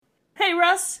Hey,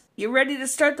 Russ, you ready to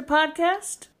start the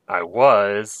podcast? I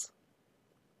was,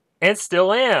 and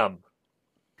still am.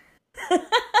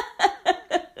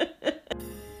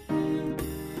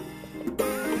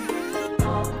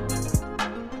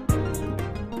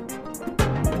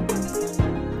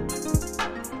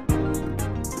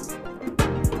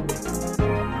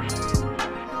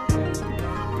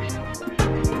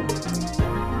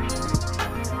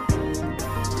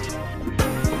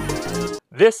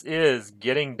 This is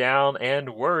Getting Down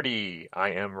and Wordy. I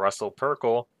am Russell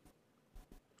Perkle.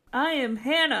 I am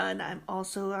Hannah, and I'm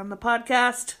also on the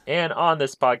podcast. And on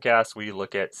this podcast, we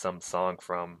look at some song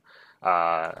from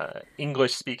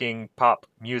English-speaking pop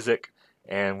music,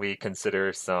 and we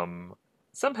consider some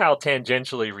somehow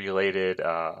tangentially related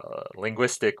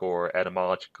linguistic or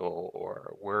etymological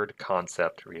or word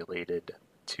concept related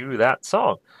to that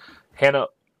song. Hannah,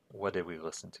 what did we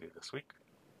listen to this week?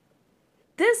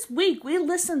 This week we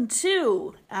listened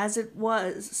to "As It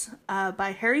Was"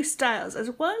 by Harry Styles. As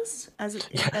it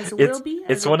will be.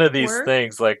 It's one of these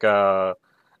things. Like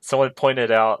someone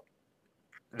pointed out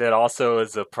that also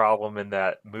is a problem in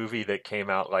that movie that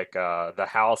came out, like The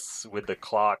House with the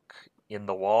Clock in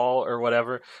the Wall or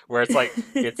whatever, where it's like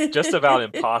it's just about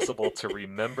impossible to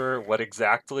remember what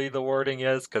exactly the wording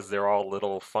is because they're all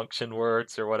little function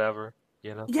words or whatever.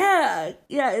 You know? Yeah,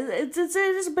 it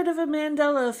is a bit of a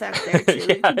Mandela effect there too.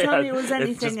 You can tell me it was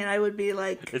anything, and I would be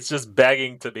like, it's just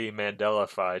begging to be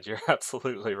Mandela-fied. You're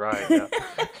absolutely right. Yeah.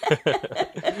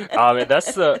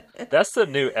 That's the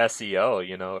new SEO,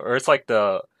 you know, or it's like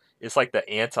the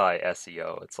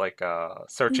anti-SEO. It's like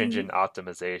search engine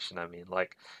optimization. I mean,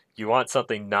 like you want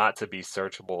something not to be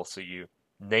searchable, so you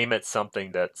name it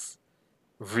something that's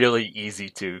really easy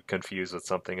to confuse with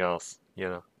something else. You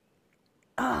know.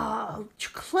 Oh,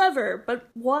 clever, but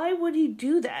why would he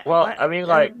do that? Well, I mean,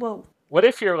 like, what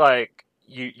if you're like,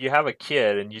 you have a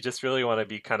kid and you just really want to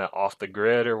be kind of off the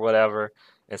grid or whatever,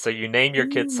 and so you name your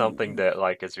kid something that,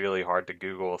 like, is really hard to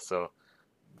Google, so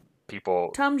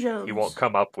Tom Jones. You won't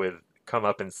come up in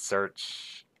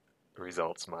search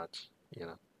results much, you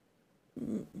know.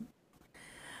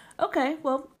 Okay,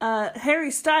 well,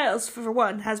 Harry Styles, for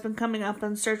one, has been coming up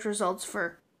in search results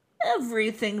for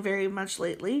everything very much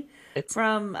lately.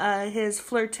 From his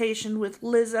flirtation with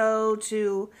Lizzo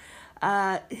to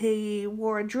he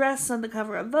wore a dress on the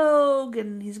cover of Vogue,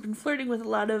 and he's been flirting with a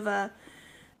lot of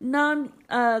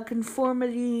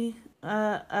non-conformity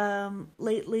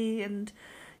lately, and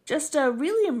just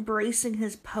really embracing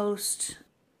his post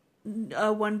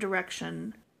One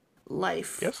Direction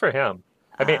life. Good for him.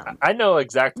 I mean, I know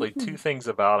exactly two things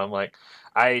about him. Like,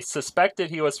 I suspected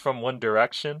he was from One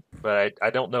Direction, but I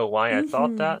don't know why I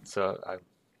thought that, so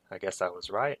I guess I was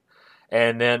right.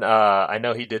 And then I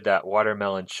know he did that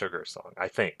Watermelon Sugar song. I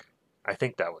think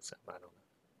that was him. I don't know.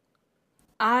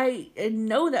 I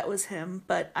know that was him,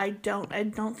 but I don't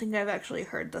think I've actually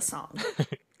heard the song.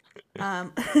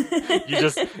 You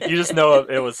just know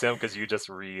it was him because you just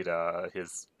read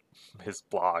his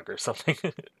blog or something.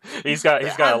 he's got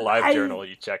a live journal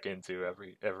you check into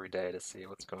every day to see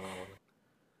what's going on with him.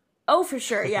 Oh, for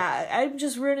sure, yeah. I'm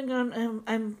just rooting on him.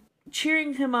 I'm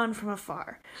cheering him on from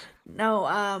afar. No,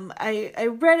 I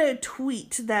read a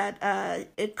tweet that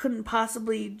it couldn't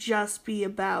possibly just be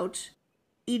about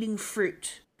eating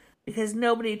fruit, because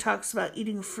nobody talks about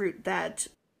eating fruit that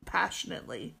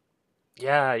passionately.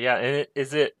 Yeah, and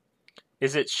is it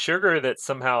sugar that's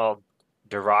somehow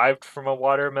derived from a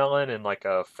watermelon in like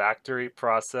a factory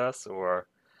process, or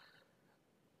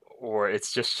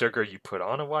it's just sugar you put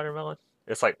on a watermelon?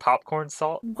 It's like popcorn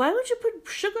salt. Why would you put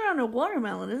sugar on a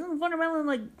watermelon? Isn't watermelon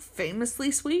like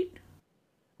famously sweet?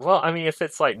 Well, I mean, if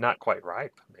it's like not quite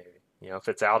ripe, maybe. You know, if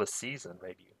it's out of season,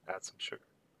 maybe you add some sugar.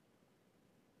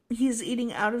 He's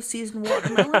eating out of season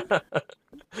watermelon?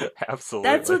 Absolutely.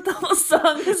 That's what the whole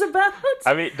song is about?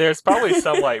 I mean, there's probably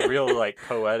some like real like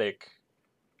poetic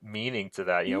meaning to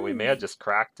that. You know, we may have just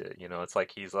cracked it. You know, it's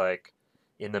like he's like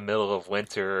in the middle of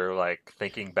winter, like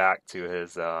thinking back to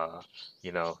his,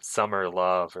 summer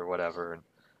love or whatever, and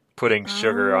putting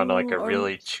sugar on like a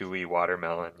really chewy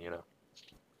watermelon, you know.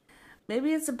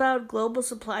 Maybe it's about global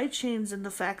supply chains and the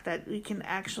fact that we can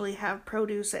actually have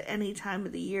produce at any time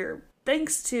of the year,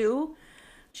 thanks to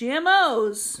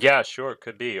GMOs. Yeah, sure,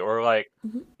 could be. Or like,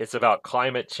 it's about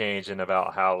climate change and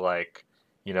about how, like,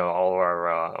 you know, all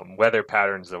our weather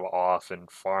patterns are off and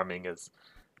farming is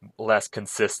less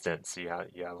consistent, so you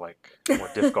have like more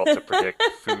difficult to predict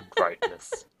food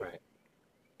ripeness, right?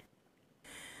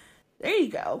 There you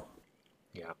go.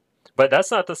 Yeah, but that's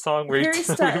not the song we Harry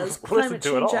Styles, climate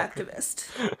change activist.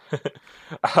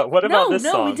 What about this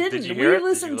song? No, we didn't. Did you hear we it?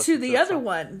 listened to the other song?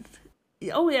 one.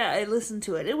 Oh yeah, I listened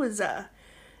to it. It was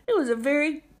It was a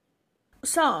very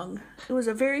song. It was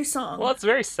a very Well, song. it's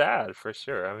very sad for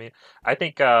sure. I mean, I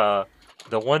think the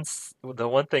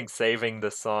one thing saving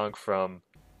the song from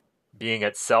being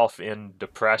itself in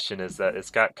depression is that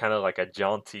it's got kind of like a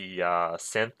jaunty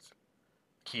synth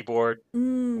keyboard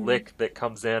Mm, lick that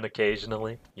comes in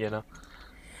occasionally, you know?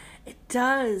 it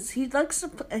does. He likes to.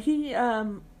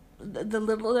 The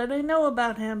little that I know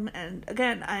about him, and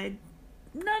again, I'm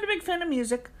not a big fan of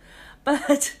music,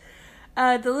 but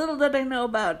the little that I know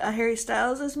about Harry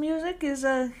Styles' music is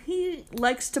he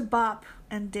likes to bop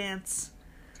and dance.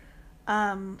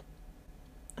 Um,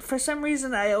 for some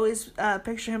reason, I always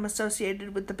picture him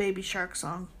associated with the Baby Shark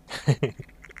song.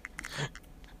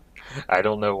 I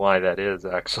don't know why that is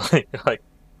actually. Like,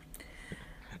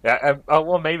 yeah,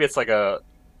 well, maybe it's like a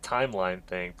timeline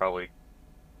thing. Probably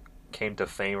came to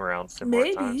fame around similar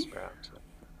times, Maybe perhaps.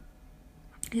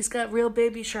 he's got real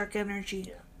Baby Shark energy.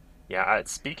 Yeah, yeah.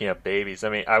 Speaking of babies, I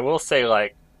mean, I will say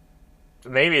like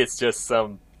maybe it's just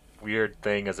some weird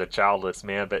thing as a childless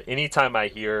man, but anytime I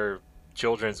hear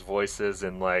children's voices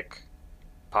in like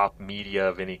pop media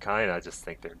of any kind, I just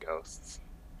think they're ghosts,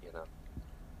 you know.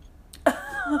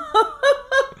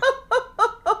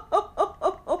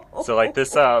 So like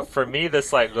this for me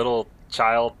this like little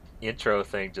child intro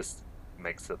thing just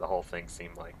makes the whole thing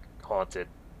seem like haunted.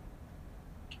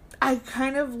 I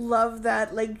kind of love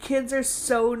that. Like, kids are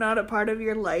so not a part of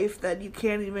your life that you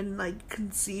can't even, like,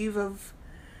 conceive of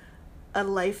a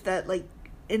life that, like,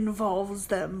 involves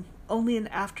them. Only an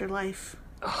afterlife.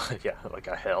 Oh, yeah, like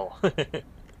a hell.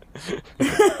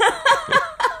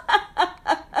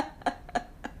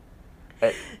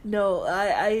 Hey, No,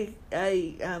 I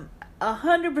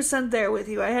 100% there with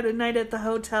you. I had a night at the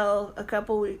hotel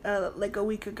like a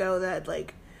week ago that,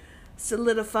 like,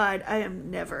 solidified I am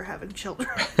never having children.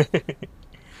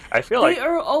 I feel They like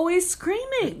are always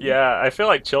screaming. yeah, I feel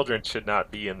like children should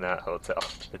not be in that hotel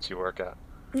that you work at.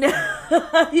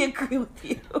 I agree with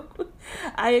you.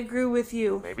 I agree with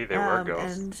you. Maybe they were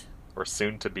And ghosts or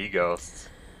soon to be ghosts.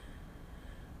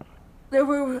 there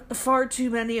were far too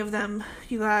many of them,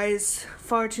 you guys.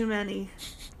 Far too many.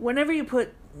 Whenever you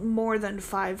put more than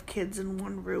 5 kids in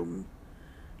one room,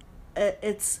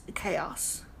 it's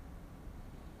chaos.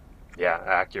 Yeah,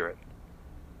 accurate.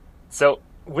 So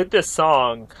with this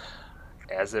song,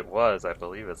 as it was, I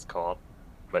believe it's called,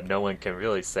 but no one can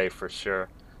really say for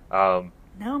sure. Um,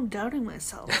 Now I'm doubting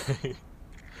myself.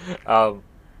 um,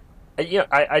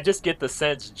 I just get the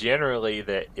sense generally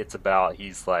that it's about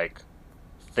he's like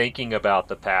thinking about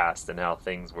the past and how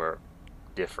things were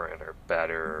different or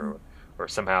better Mhm. or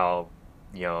somehow,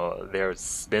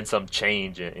 there's been some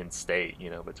change in state,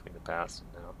 between the past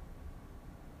and now.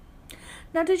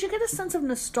 Now, did you get a sense of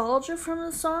nostalgia from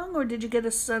the song, or did you get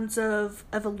a sense of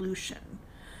evolution?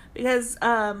 Because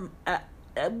I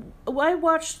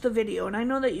watched the video, and I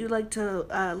know that you like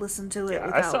to listen to it Yeah,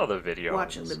 I saw without the video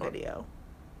on watching the this one. video.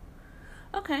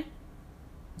 Okay.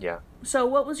 Yeah. So,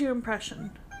 what was your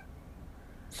impression?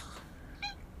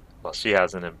 Well, she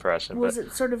has an impression, but Was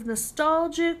it sort of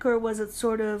nostalgic, or was it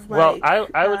sort of well,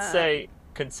 like, I would say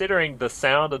considering the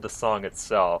sound of the song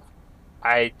itself,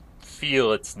 I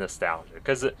feel it's nostalgic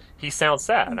because he sounds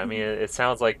sad. I mean, mhm, it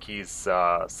sounds like he's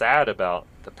sad about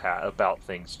about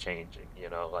things changing.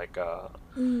 Like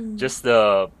mm, just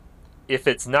the if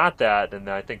it's not that, then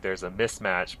I think there's a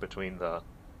mismatch between the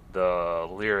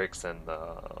lyrics and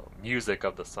the music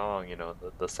of the song.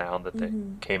 The sound that they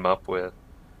mhm. came up with.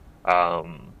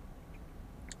 Um,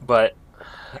 but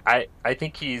I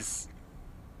think he's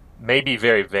maybe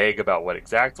very vague about what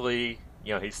exactly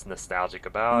he's nostalgic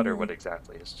about or Mhm. what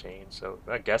exactly has changed. So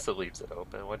I guess it leaves it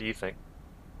open. What do you think?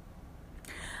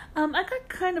 I got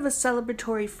kind of a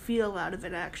celebratory feel out of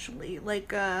it, actually.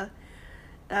 Like,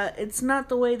 it's not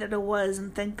the way that it was,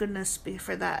 and thank goodness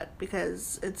for that,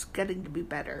 because it's getting to be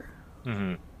better.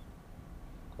 Hmm.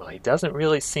 Well, he doesn't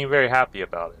really seem very happy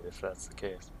about it, if that's the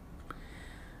case.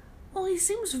 Well, he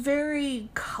seems very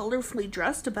colorfully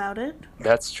dressed about it.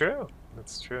 That's true.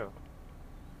 That's true.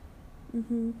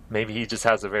 Mm-hmm. Maybe he just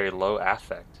has a very low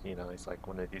affect. He's like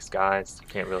one of these guys. You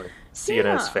can't really see it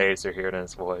in his Yeah. face or hear it in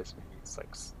his voice. Maybe it's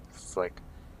like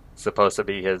supposed to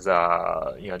be his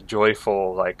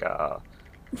joyful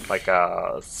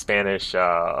Spanish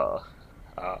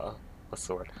what's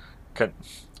the word? Con-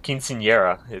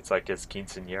 Quinceañera. It's like his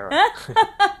quinceañera.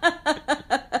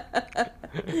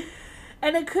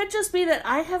 And it could just be that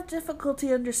I have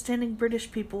difficulty understanding British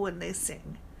people when they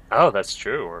sing. Oh, that's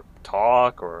true. Or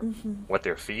talk, or Mm-hmm. what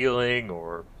they're feeling,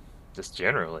 or just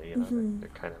generally, Mm-hmm. they're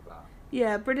kind of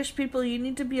Yeah, British people, you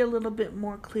need to be a little bit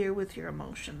more clear with your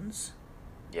emotions.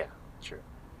 yeah, true.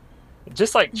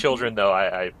 Just like Mm-hmm. children, though,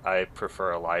 I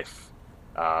prefer a life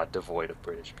devoid of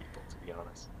British people, to be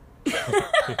honest.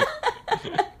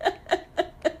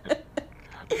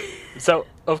 So,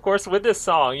 of course, with this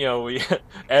song, we,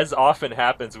 as often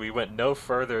happens, we went no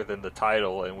further than the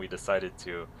title, and we decided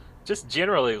to just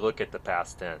generally look at the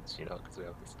past tense, because we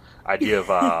have this idea of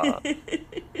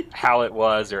how it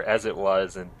was or as it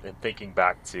was, and thinking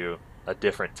back to a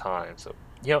different time. So,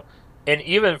 and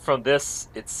even from this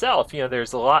itself,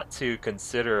 there's a lot to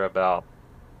consider about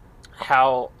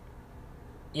how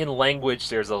in language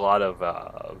there's a lot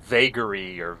of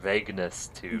vagary or vagueness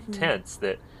to Mhm. tense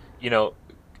that you know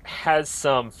has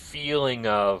some feeling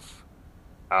of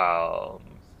um,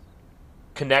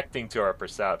 connecting to our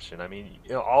perception. I mean,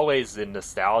 always in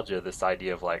nostalgia, this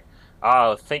idea of like,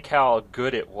 oh, think how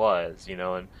good it was,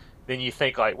 and then you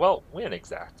think like, well, when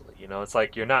exactly? It's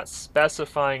like you're not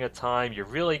specifying a time. You're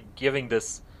really giving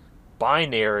this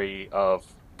binary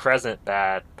of present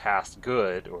bad, past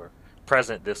good, or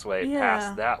present this way, past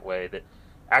Yeah. that way that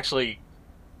actually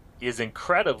is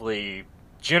incredibly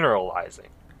generalizing.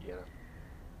 You know.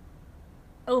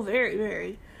 Oh, very,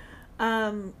 very.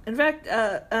 In fact,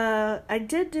 I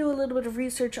did do a little bit of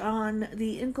research on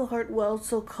the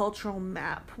Inglehart-Welzel cultural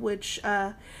map, which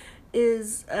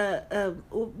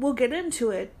we'll get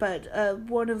into it, but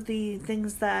one of the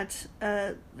things that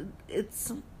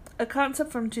it's a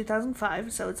concept from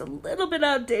 2005, so it's a little bit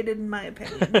outdated in my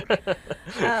opinion.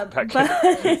 back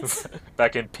in But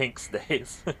back in Pink's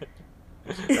days,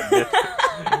 the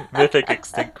mythic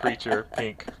extinct creature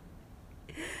Pink.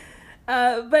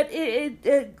 but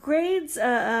it grades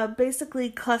basically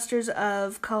clusters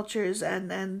of cultures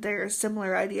and their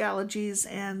similar ideologies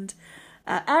and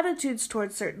attitudes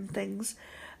towards certain things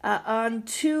on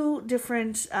two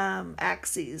different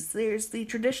axes. There's the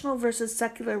traditional versus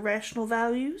secular rational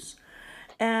values,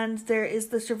 and there is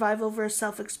the survival versus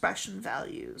self expression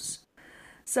values.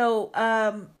 So,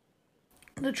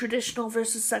 the traditional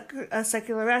versus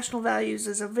secular rational values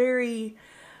is a very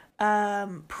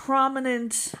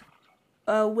prominent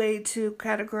way to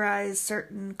categorize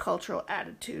certain cultural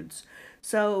attitudes.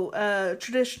 So,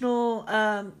 traditional,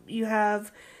 you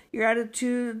have your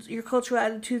attitudes, your cultural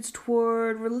attitudes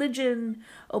toward religion,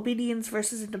 obedience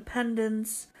versus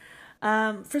independence.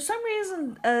 For some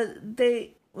reason,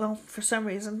 for some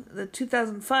reason, the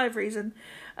 2005 reason,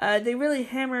 they really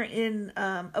hammer in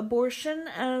abortion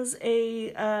as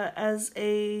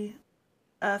a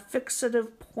fixative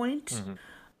point Mm-hmm.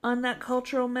 on that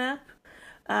cultural map.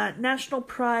 National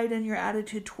pride and your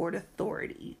attitude toward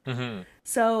authority. Mm-hmm.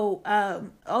 So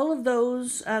all of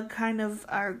those kind of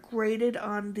are graded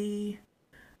on the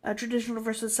traditional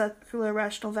versus secular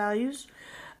rational values.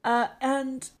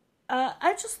 And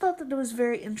I just thought that it was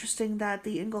very interesting that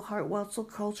the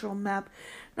Inglehart-Welzel cultural map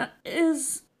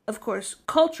is, of course,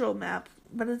 cultural map,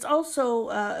 but it's also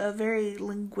a very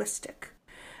linguistic.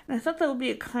 And I thought that would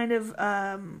be a kind of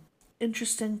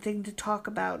interesting thing to talk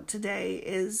about today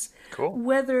is Cool.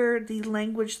 whether the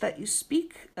language that you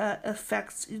speak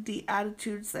affects the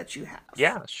attitudes that you have.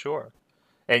 Yeah, sure.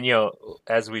 And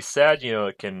as we said,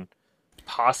 it can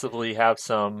possibly have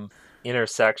some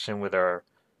intersection with our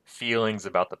feelings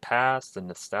about the past and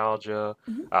nostalgia.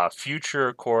 Mm-hmm. Future,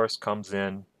 of course, comes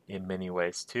in many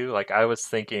ways too. Like I was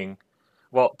thinking,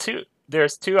 well,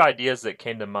 there's two ideas that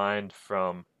came to mind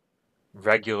from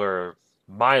regular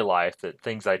my life, that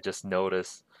things I just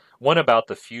noticed. One about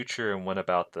the future and one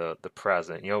about the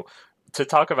present. To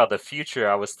talk about the future,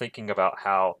 I was thinking about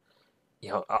how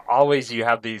always you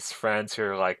have these friends who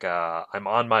are like, I'm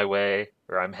on my way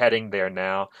or I'm heading there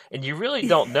now. And you really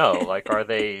don't know. Like,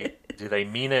 do they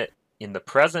mean it in the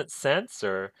present sense,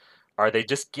 or are they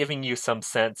just giving you some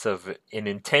sense of an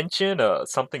intention,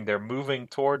 something they're moving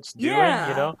towards doing,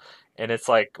 Yeah. And it's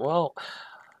like, well,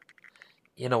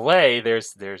 in a way,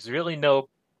 there's really no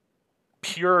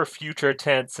pure future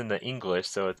tense in the English.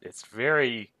 So it's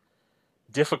very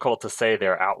difficult to say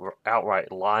they're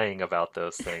outright lying about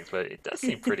those things, but it does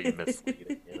seem pretty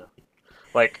misleading.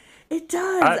 Like, It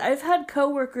does. I I've had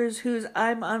coworkers whose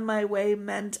 "I'm on my way"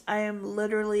 meant I am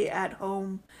literally at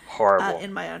home horrible.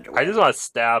 in my I just underwear. want to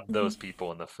stab those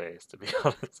people in the face, to be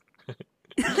honest.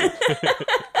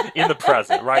 In the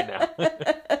present, right now.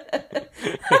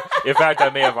 In fact, I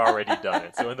may have already done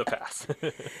it, so in the past.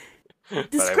 But I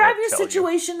Describe won't your tell you.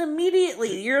 situation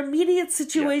immediately. Your immediate Yeah.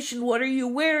 situation. What are you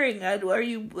wearing? Are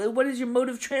you? What is your mode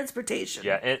of transportation?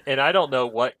 Yeah, and I don't know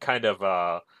what kind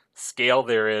of scale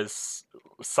there is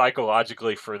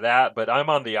psychologically for that, but I'm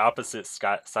on the opposite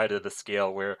side of the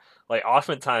scale where, like,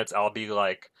 oftentimes I'll be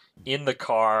like in the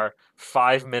car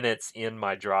 5 minutes in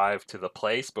my drive to the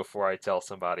place before I tell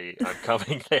somebody I'm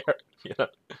coming there. You know?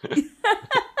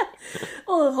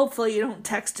 Well, hopefully you don't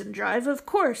text and drive. Of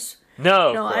course. No,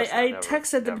 of No, course not. I Never,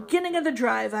 text at the never. beginning of the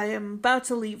drive, I am about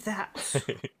to leave the house.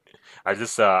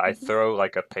 I throw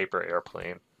like a paper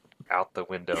airplane out the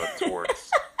window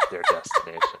towards their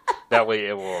destination. That way,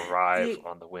 it will arrive The,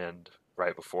 on the wind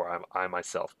right before I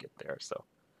myself get there. So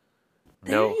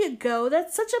there no, you go.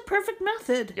 That's such a perfect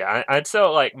method. yeah, and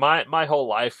so like my whole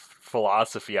life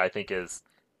philosophy, I think, is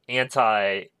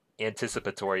anti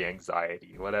anticipatory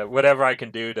anxiety. Whatever I can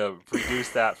do to reduce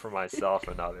that for myself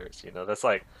and others. That's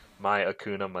like my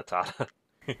Akuna Matata.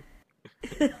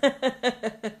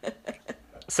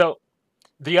 So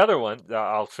the other one,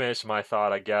 I'll finish my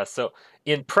thought, I guess. So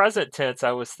in present tense,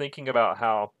 I was thinking about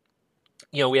how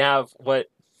we have what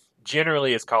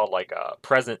generally is called like a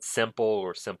present simple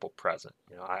or simple present.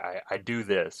 I do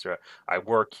this, or I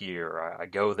work here, or I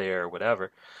go there,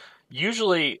 whatever.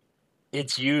 Usually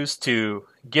it's used to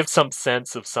give some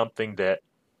sense of something that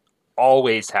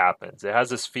always happens. It has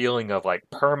this feeling of like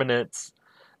permanence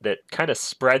that kind of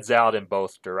spreads out in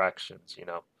both directions.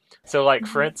 So like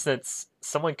for Hmm. instance,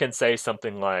 someone can say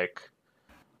something like,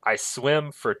 I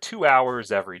swim for 2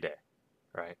 hours every day,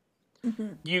 right?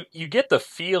 Hmm. You get the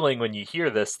feeling when you hear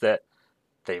this that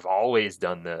they've always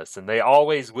done this and they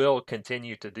always will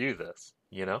continue to do this.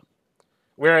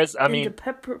 Whereas, I Into mean,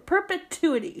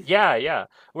 perpetuity. yeah, yeah.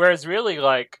 Whereas really,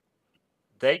 like,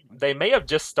 they may have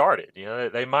just started.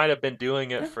 They might have been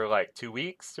doing it Yeah. for like 2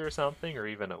 weeks or something, or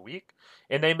even a week,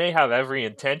 and they may have every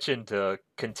intention to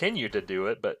continue to do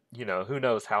it. But who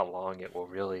knows how long it will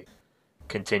really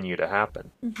continue to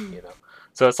happen. Hmm. You know,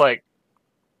 so it's like,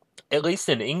 at least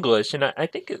in English, and I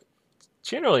think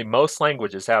generally most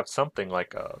languages have something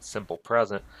like a simple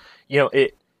present.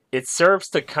 It serves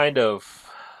to kind of,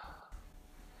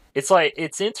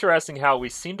 it's interesting how we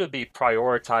seem to be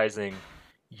prioritizing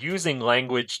using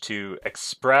language to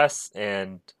express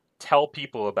and tell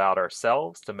people about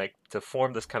ourselves, to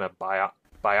form this kind of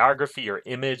biography or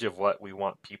image of what we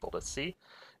want people to see.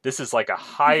 This is like a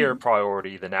higher Hmm.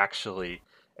 priority than actually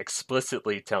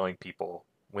explicitly telling people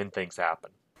when things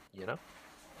happen, you know?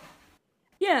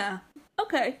 Yeah.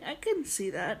 Okay, I can see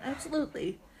that.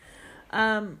 Absolutely.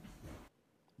 Um,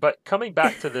 But coming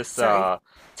back to this, sorry.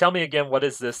 tell me again, what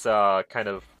is this kind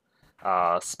of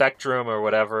spectrum or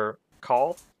whatever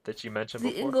called that you mentioned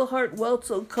The before? Engelhart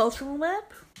Welzel cultural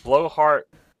map? Blowhart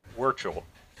Wirchel.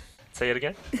 Say it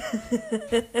again.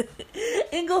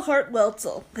 Engelhart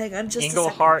Welzel. Hang on just a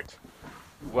second. Engelhart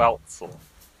Welzel.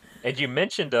 And you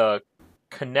mentioned a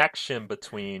connection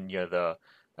between the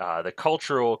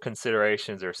cultural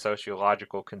considerations or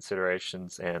sociological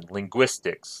considerations and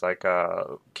linguistics. Like,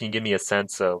 can you give me a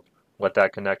sense of what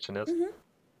that connection is? Hmm.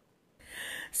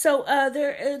 So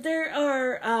there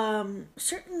are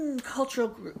certain cultural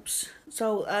groups.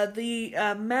 So the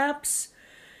maps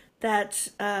that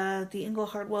the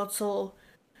Engelhart Welzel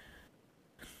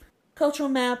cultural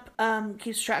map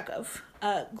keeps track of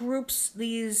groups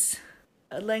these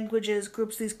languages,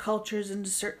 groups these cultures into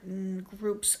certain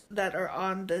groups that are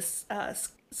on this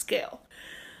scale.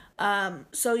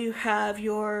 So you have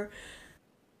your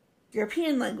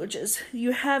European languages.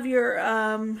 You have your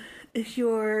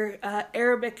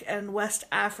Arabic and West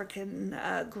African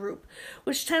group,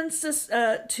 which tends to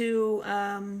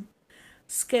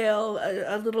scale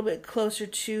a little bit closer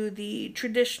to the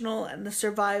traditional and the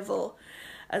survival,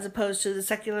 as opposed to the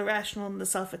secular rational and the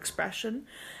self expression.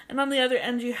 And on the other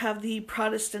end, you have the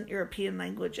Protestant European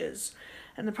languages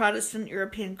and the Protestant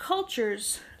European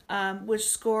cultures, which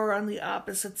score on the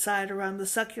opposite side around the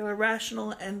secular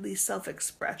rational and the self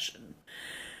expression.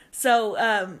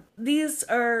 So these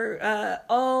are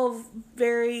all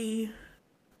very.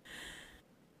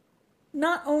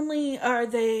 Not only are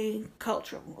they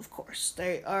cultural, of course,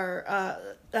 they are.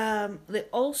 They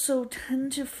also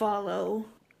tend to follow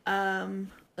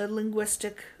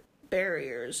linguistic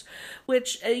barriers,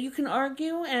 which you can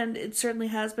argue, and it certainly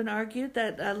has been argued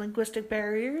that linguistic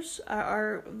barriers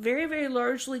are very, very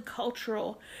largely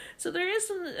cultural. So there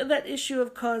is that issue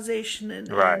of causation,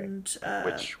 and Right. and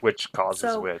Which causes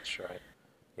so which, right?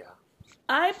 Yeah.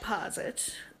 I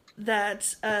posit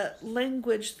that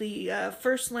language, the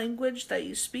first language that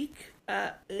you speak,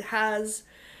 has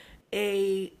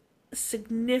a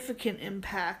significant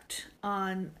impact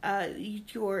on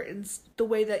the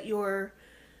way that your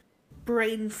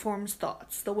brain forms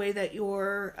thoughts, the way that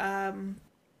your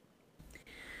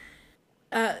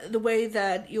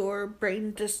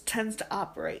brain just tends to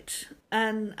operate,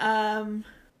 and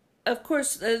of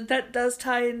course that does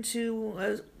tie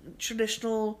into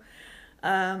traditional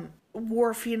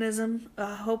Worfianism,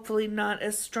 hopefully not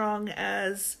as strong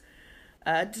as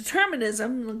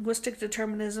determinism, linguistic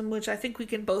determinism, which I think we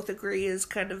can both agree is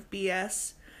kind of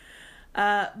BS.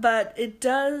 But it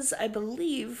does, I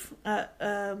believe,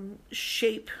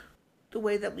 shape the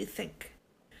way that we think.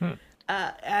 Hmm.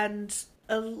 And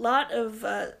a lot of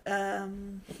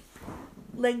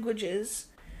languages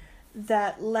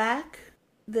that lack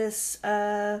this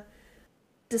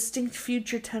distinct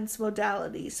future tense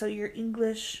modality. So your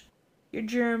English, your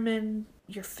German,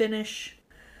 your Finnish,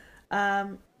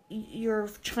 your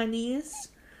Chinese.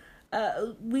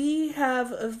 We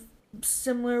have a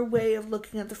similar way of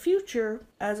looking at the future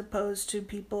as opposed to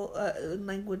people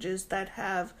languages that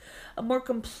have a more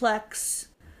complex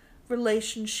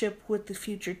relationship with the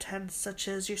future tense, such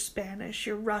as your Spanish,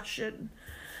 your Russian.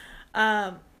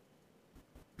 Um,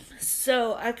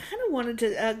 so I kind of wanted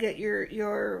to get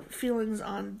your feelings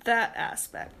on that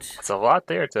aspect. It's a lot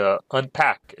there to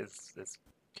unpack, as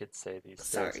kids say these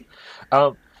days. Sorry.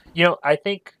 Um, I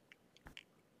think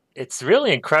it's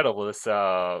really incredible. This,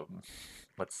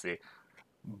 let's see,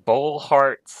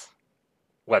 Bollhart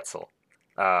Wetzel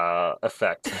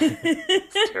effect.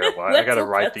 It's terrible. I gotta Wetzel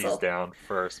write these pretzel. down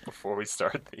first before we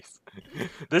start these.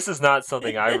 This is not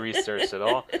something I researched at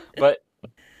all, but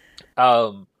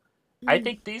um, I Mm.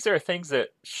 think these are things that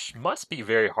must be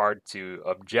very hard to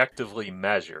objectively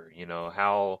measure.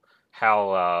 How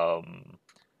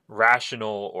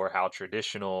rational or how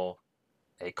traditional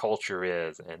a culture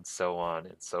is, and so on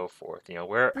and so forth.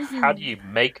 How do Mm-hmm. you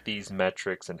make these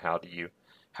metrics, and how do you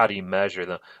measure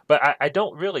them? But I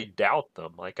don't really doubt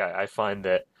them. Like I find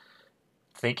that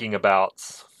thinking about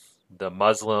the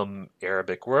Muslim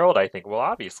Arabic world, I think, well,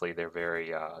 obviously they're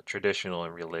very traditional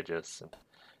and religious,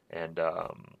 and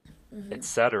Mm-hmm.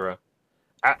 etc.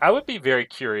 I would be very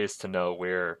curious to know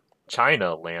where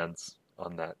China lands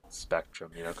on that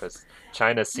spectrum, because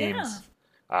China Yeah. seems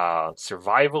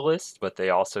survivalist, but they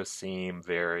also seem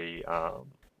very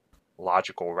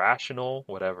logical, rational,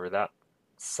 whatever that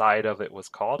side of it was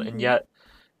called. And Mm-hmm. yet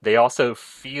they also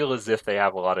feel as if they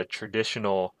have a lot of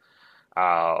traditional,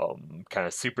 kind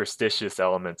of superstitious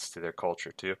elements to their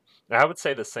culture, too. And I would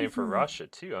say the same for Mm-hmm. Russia,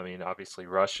 too. I mean, obviously,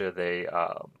 Russia, they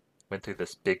went through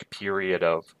this big period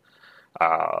of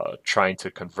trying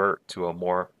to convert to a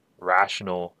more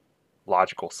rational,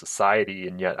 logical society,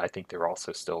 and yet I think they're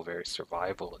also still very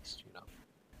survivalist.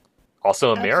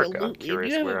 Also, America. I'm Absolutely. And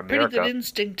you curious have where a pretty good America.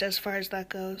 instinct as far as that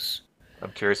goes.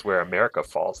 I'm curious where America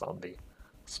falls on the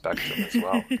spectrum as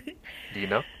well. Do you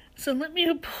know? So let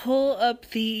me pull up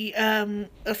the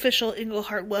official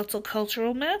Engelhart Wetzel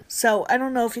cultural map. So I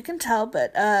don't know if you can tell,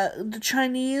 but the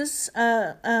Chinese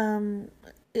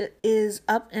is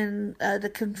up in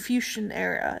the Confucian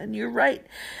era, and you're right.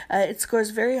 It scores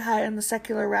very high on the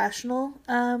secular rational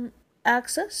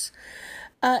axis.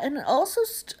 And it also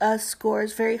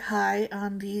scores very high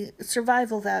on the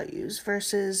survival values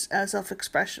versus self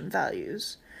expression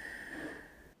values.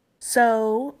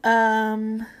 So,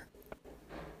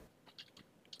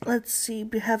 let's see,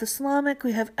 we have Islamic,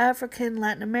 we have African,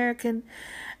 Latin American.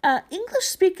 English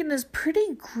speaking is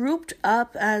pretty grouped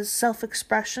up as self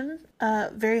expression,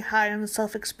 very high on the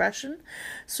self expression,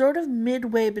 sort of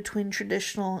midway between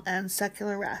traditional and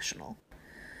secular rational.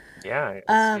 Yeah,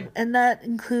 I see. And that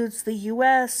includes the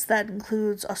US, that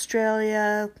includes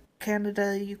Australia,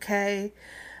 Canada, UK.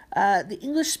 The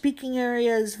English speaking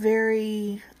area is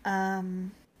very,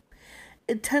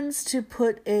 it tends to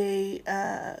put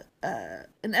an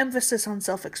emphasis on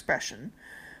self expression,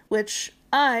 which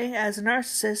I, as a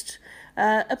narcissist,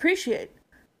 appreciate.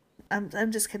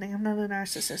 I'm just kidding. I'm not a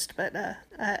narcissist, but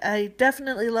I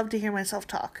definitely love to hear myself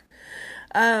talk.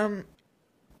 Um,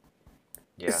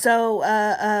 Yeah. so,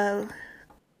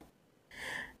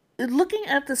 looking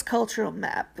at this cultural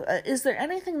map, is there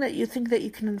anything that you think that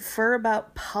you can infer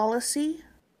about policy?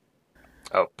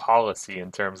 Oh, policy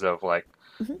in terms of like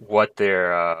Mm-hmm. what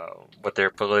their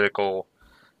political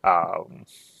um,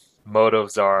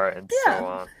 motives are and so Yeah,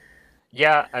 on.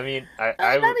 Yeah, I mean,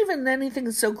 I not would. even anything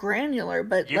so granular,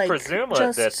 but You like presume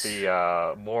that just.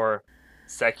 the more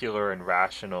secular and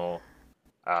rational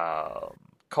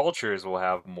cultures will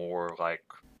have more like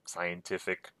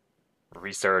scientific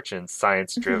research and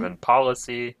Mm-hmm. science-driven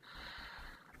policy.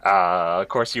 Of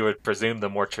course, you would presume the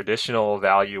more traditional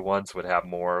value ones would have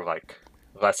more like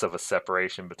less of a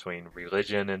separation between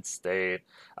religion and state.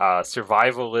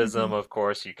 Survivalism, Mm-hmm. of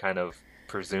course, you kind of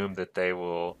presume that they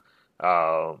will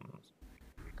um,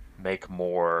 make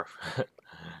more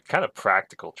kind of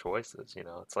practical choices.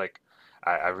 It's like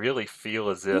I really feel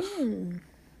as if, Mm.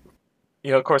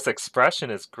 of course, expression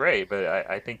is great, but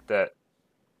I think that,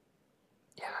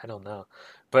 yeah, I don't know.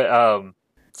 But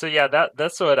so yeah,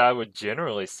 that's what I would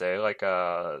generally say. Like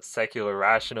secular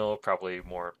rational, probably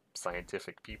more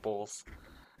scientific peoples,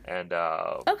 and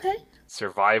Okay.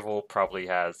 survival probably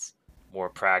has more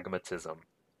pragmatism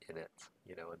in it,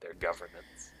 in their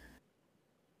governance.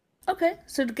 Okay,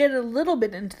 so to get a little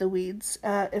bit into the weeds,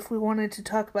 if we wanted to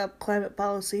talk about climate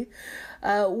policy,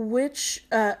 uh, which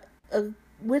uh, uh,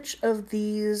 which of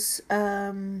these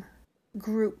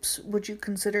groups would you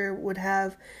consider would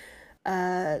have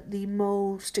the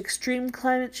most extreme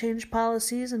climate change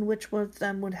policies, and which one of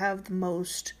them would have the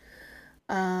most?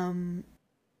 Um,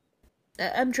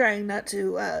 I'm trying not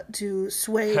to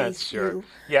sway Sure. you.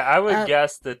 Yeah, I would Uh,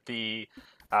 guess that the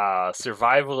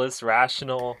survivalist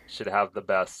rational should have the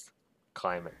best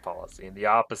climate policy, and the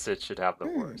opposite should have the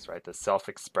hmm. worst, right? The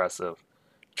self-expressive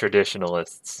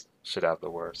traditionalists should have the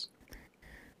worst.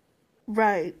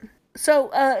 Right. So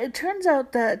it turns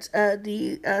out that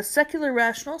the secular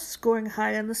rational, scoring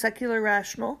high on the secular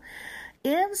rational,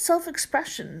 and self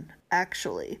expression,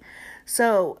 actually.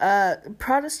 So,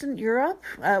 Protestant Europe,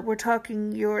 we're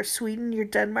talking your Sweden, your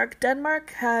Denmark. Denmark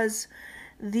has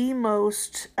the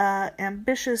most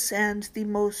ambitious and the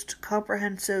most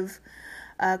comprehensive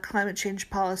climate change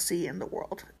policy in the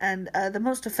world, and the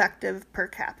most effective per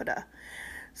capita.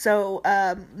 So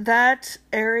that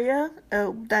area,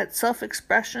 that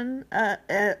self-expression,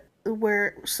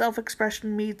 where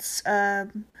self-expression meets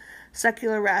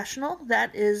secular rational,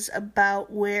 that is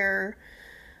about where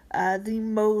the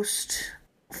most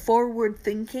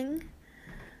forward-thinking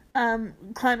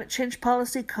climate change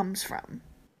policy comes from.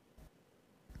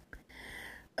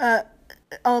 Uh,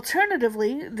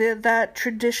 Alternatively, that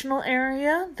traditional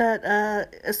area, that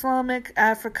Islamic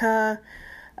Africa,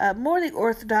 more the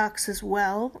Orthodox as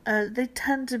well, they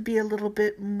tend to be a little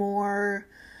bit more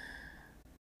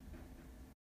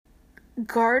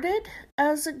guarded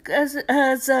uh,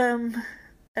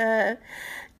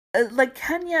 like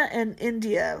Kenya and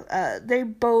India. They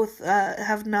both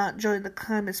have not joined the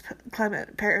Paris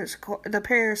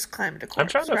Climate I'm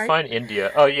trying Accords, to right? find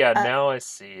India. Oh yeah, Uh, now I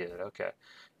see it. Okay.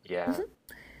 Yeah. mhm.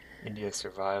 India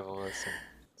survivalist and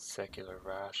secular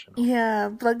rational.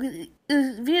 Yeah, like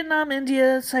Vietnam,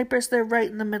 India, Cyprus, they're right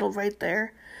in the middle, right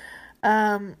there.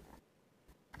 Um,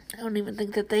 I don't even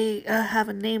think that they have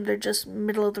a name. They're just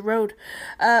middle of the road.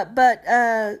 But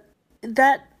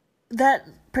that that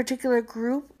particular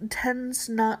group tends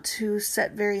not to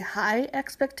set very high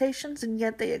expectations, and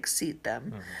yet they exceed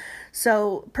them. Hmm.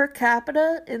 So per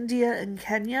capita, India and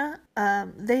Kenya,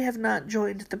 they have not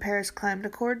joined the Paris Climate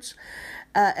Accords,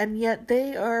 and yet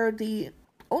they are the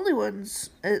only ones,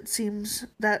 it seems,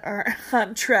 that are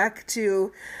on track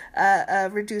to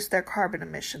reduce their carbon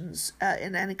emissions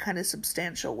in any kind of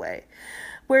substantial way.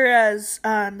 Whereas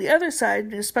on the other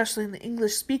side, especially in the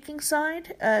English speaking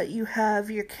side, you have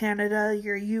your Canada,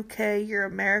 your UK, your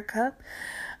America.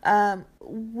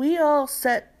 We all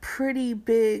set pretty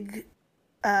big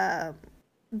uh,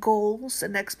 goals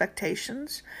and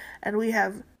expectations, and we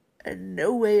have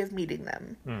no way of meeting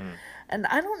them. Hmm. And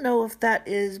I don't know if that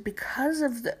is because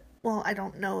of the. Well, I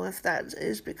don't know if that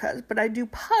is because, but I do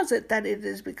posit that it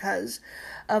is because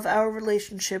of our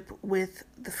relationship with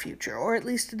the future, or at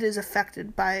least it is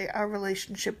affected by our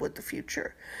relationship with the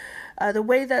future. The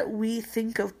way that we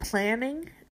think of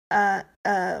planning,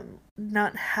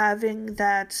 not having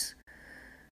that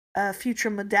future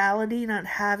modality, not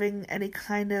having any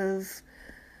kind of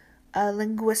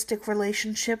linguistic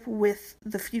relationship with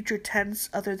the future tense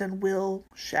other than will,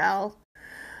 shall.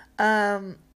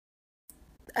 Um,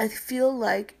 I feel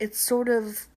like it's sort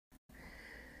of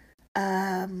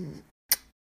um,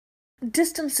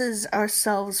 distances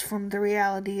ourselves from the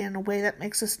reality in a way that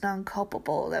makes us non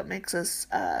culpable, that makes us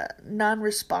non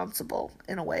responsible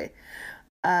in a way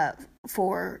uh,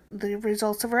 for the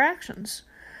results of our actions.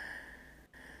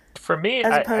 For me,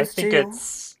 As I opposed think to.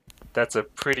 that's a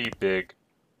pretty big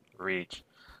reach.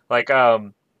 Like,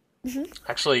 Mhm.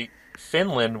 actually,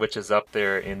 Finland, which is up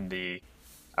there in the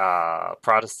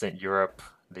Protestant Europe,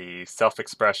 the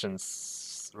self-expression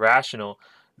rational,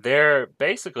 they're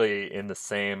basically in the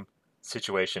same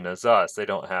situation as us. They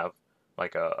don't have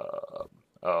like a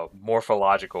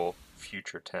morphological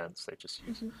future tense. They just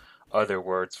use Mhm. other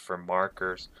words for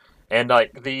markers. And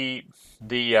like the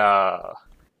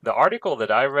article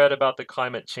that I read about the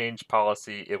climate change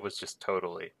policy, it was just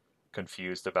totally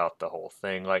confused about the whole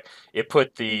thing. Like it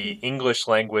put the Mhm. English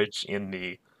language in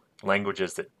the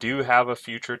languages that do have a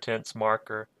future tense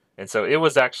marker. And so it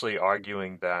was actually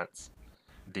arguing that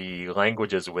the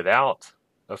languages without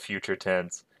a future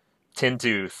tense tend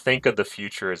to think of the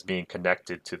future as being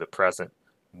connected to the present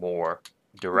more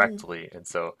Mhm. directly. And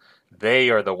so they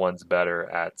are the ones better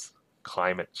at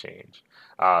climate change.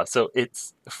 So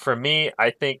it's for me,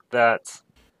 I think that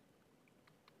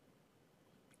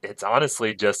it's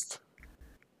honestly just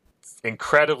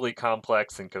incredibly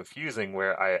complex and confusing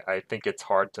where I think it's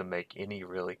hard to make any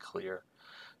really clear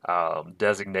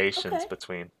designations Okay,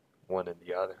 between one and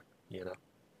the other, you know.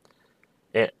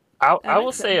 And I that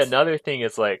will makes say sense. another thing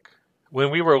is like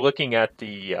when we were looking at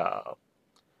the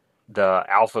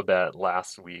alphabet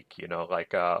last week, you know,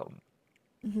 like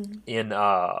Hmm. in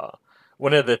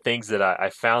one of the things that I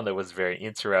found that was very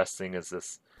interesting is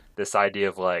this idea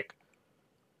of like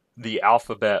the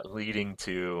alphabet leading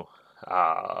to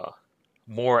uh,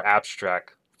 more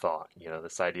abstract thought. You know,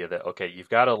 this idea that okay, you've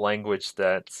got a language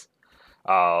that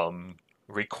um,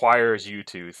 requires you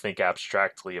to think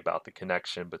abstractly about the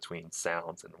connection between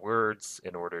sounds and words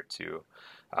in order to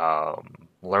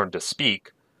learn to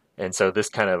speak, and so this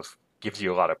kind of gives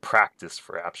you a lot of practice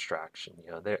for abstraction.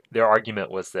 You know, their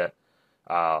argument was that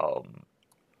um,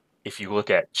 if you look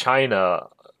at China,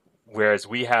 whereas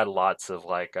we had lots of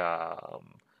like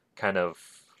kind of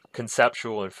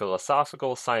conceptual and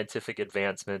philosophical scientific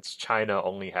advancements, China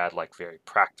only had like very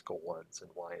practical ones.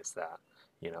 And why is that?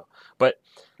 You know, but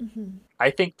Hmm. I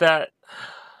think that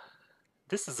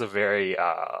this is a very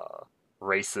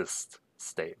racist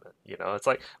statement. You know, it's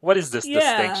like, what is this Yeah.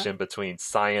 distinction between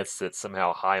science that's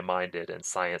somehow high minded and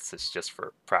science that's just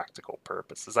for practical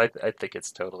purposes? I think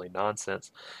it's totally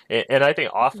nonsense. And I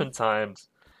think Hmm. oftentimes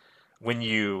when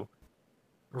you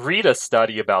read a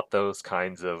study about those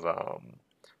kinds of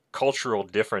cultural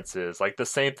differences, like the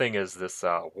same thing as this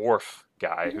Worf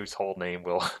guy, Hmm. whose whole name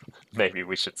will maybe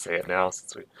we should say it now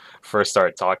since we first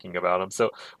started talking about him.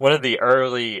 So one of the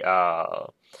early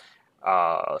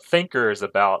thinkers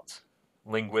about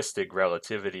linguistic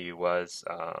relativity was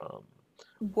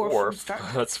Worf from Worf. Star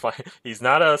That's Trek. fine. He's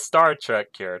not a Star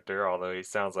Trek character, although he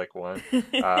sounds like one.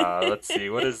 Let's see.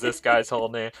 What is this guy's whole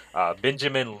name?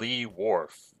 Benjamin Lee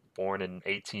Worf, born in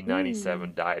Hmm.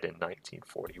 1897, died in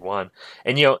 1941.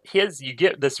 And you know, you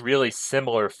get this really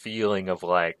similar feeling of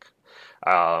like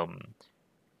um,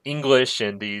 English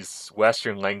and these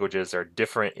Western languages are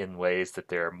different in ways that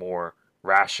they're more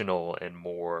rational and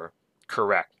more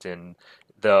correct. And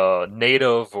the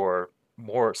native or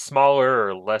more smaller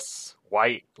or less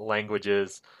white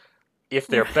languages, if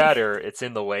they're Right. better, it's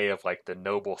in the way of like the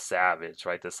noble savage,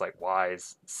 right? This like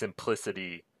wise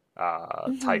simplicity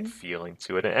type Hmm. feeling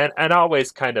to it, and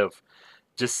always kind of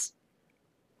just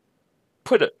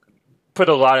put a put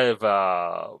a lot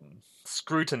of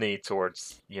scrutiny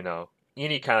towards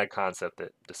any kind of concept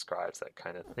that describes that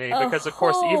kind of thing, A because of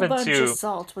course whole bunch of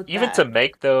salt with even to that.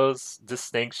 make those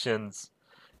distinctions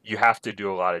you have to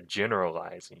do a lot of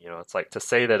generalizing. It's like to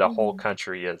say that a whole Hmm.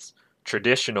 country is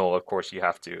traditional, of course you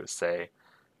have to say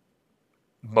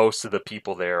most of the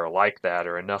people there are like that,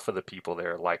 or enough of the people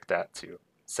there are like that to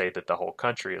say that the whole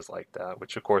country is like that,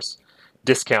 which of course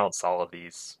discounts all of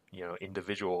these,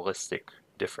 individualistic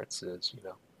differences.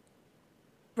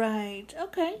 Right.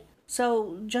 Okay.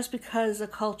 So just because a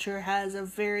culture has a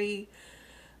very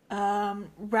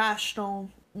rational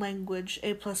language,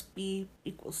 A plus B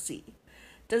equals C,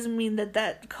 doesn't mean that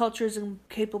that culture is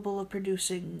incapable of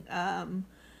producing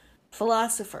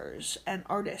philosophers and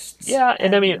artists Yeah,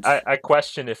 and I mean, and I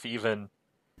question if even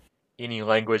any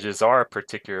languages are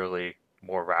particularly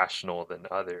more rational than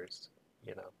others,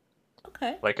 you know.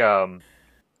 okay. Like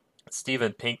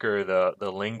Steven Pinker,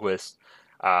 the linguist,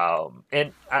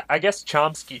 and I guess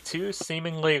Chomsky too,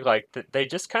 seemingly like they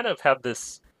just kind of have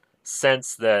this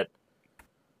sense that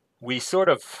we sort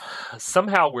of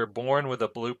somehow we're born with a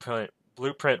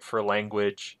blueprint for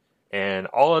language, and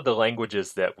all of the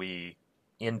languages that we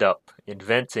end up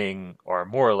inventing are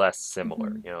more or less similar.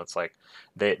 Hmm. It's like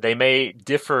they may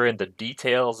differ in the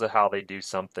details of how they do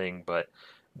something, but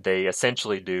they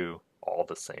essentially do all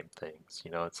the same things.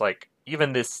 It's like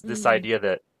even this Mm. idea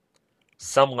that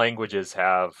some languages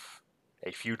have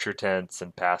a future tense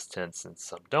and past tense and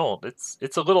some don't.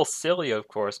 It's a little silly, of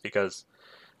course, because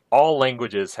all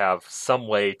languages have some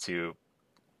way to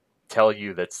tell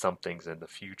you that something's in the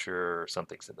future or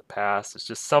something's in the past. It's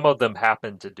just some of them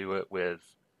happen to do it with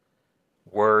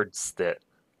words that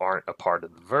aren't a part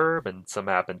of the verb, and some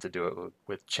happen to do it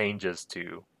with changes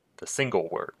to the single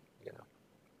word.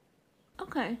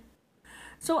 Okay.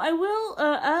 So I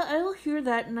will hear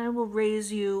that, and I will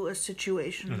raise you a Mhm.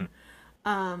 situation.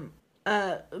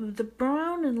 The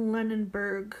Brown and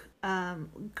Lenenberg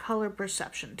color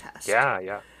perception test.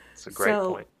 Yeah, it's a great So,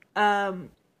 point.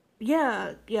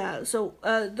 yeah. So,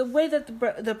 the way that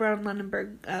the Brown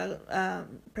Lenenberg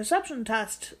perception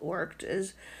test worked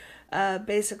is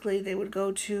basically they would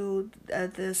go to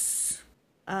this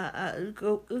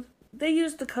go. They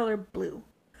used the color blue.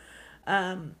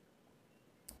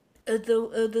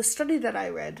 The study that I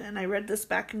read, and I read this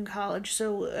back in college.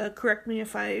 So correct me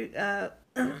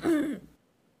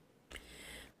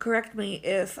correct me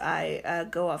if I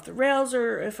go off the rails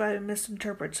or if I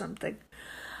misinterpret something.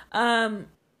 Um,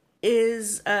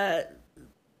 is the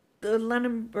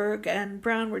Lenenberg and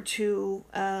Brown were two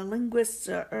linguists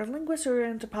or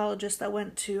anthropologists that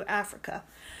went to Africa,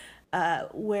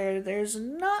 where there's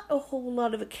not a whole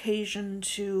lot of occasion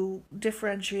to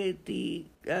differentiate the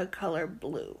color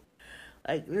blue.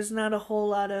 Like, there's not a whole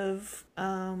lot of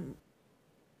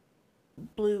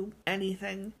blue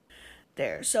anything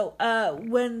there. So,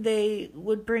 when they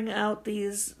would bring out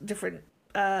these different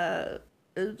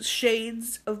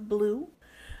shades of blue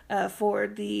for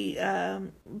the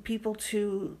people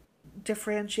to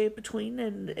differentiate between,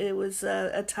 and it was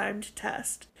a timed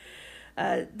test.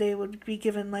 They would be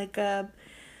given like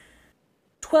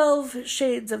 12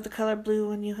 shades of the color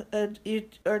blue, and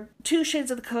or 2 shades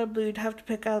of the color blue. You'd have to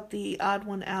pick out the odd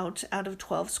one out of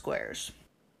 12 squares.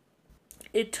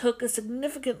 It took a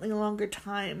significantly longer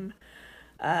time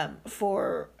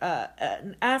for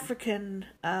an African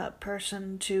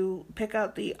person to pick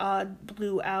out the odd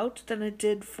blue out than it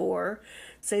did for,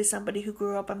 say, somebody who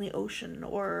grew up on the ocean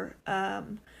or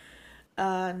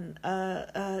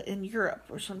in Europe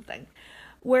or something.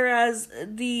 Whereas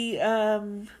the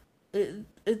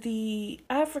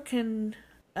African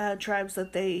tribes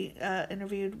that they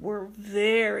interviewed were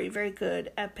very, very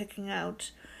good at picking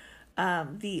out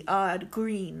the odd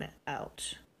green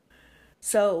out.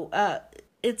 So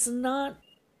it's not.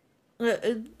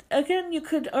 Again, you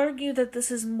could argue that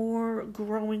this is more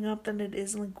growing up than it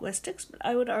is linguistics, but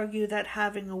I would argue that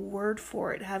having a word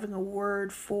for it, having a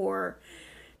word for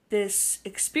this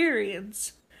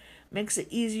experience, makes it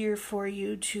easier for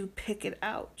you to pick it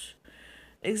out.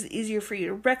 Makes it easier for you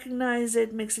to recognize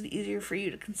it, makes it easier for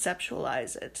you to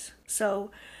conceptualize it.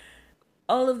 So,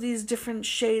 all of these different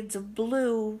shades of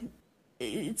blue,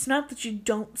 it's not that you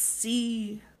don't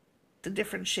see the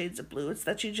different shades of blue, it's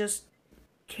that you just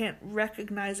can't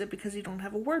recognize it because you don't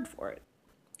have a word for it.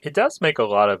 It does make a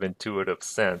lot of intuitive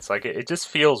sense. Like it just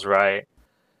feels right.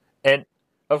 And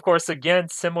of course, again,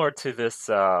 similar to this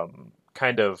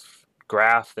kind of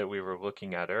graph that we were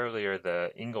looking at earlier,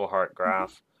 the Engelhardt Mm-hmm.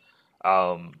 graph,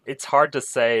 it's hard to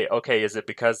say, okay, is it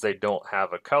because they don't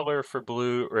have a color for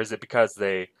blue, or is it because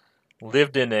they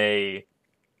lived in an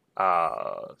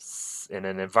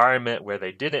environment where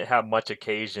they didn't have much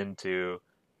occasion to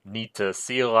need to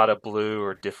see a lot of blue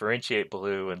or differentiate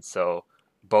blue, and so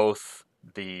both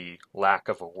the lack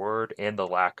of a word and the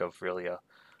lack of really a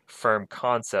firm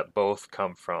concept both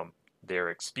come from their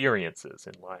experiences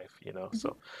in life, you know.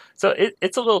 Mm-hmm.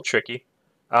 It's a little tricky.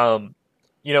 Um,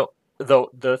 you know,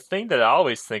 the thing that I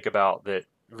always think about that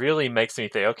really makes me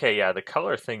think, okay, yeah, the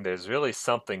color thing, there's really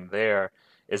something there,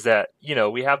 is that, you know,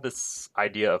 we have this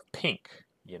idea of pink,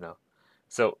 you know.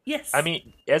 So, I Yes.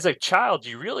 mean, as a child,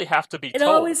 you really have to be It told.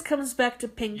 always comes back to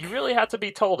You pink. really have to be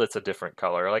told it's a different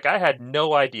color. Like I had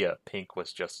no idea pink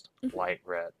was just light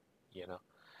red, you know.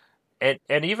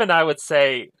 And even I would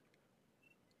say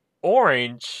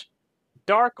orange,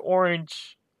 dark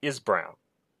orange is brown.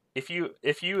 If you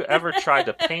ever tried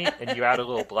to paint and you add a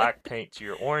little black paint to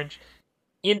your orange,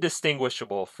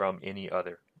 indistinguishable from any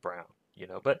other brown, you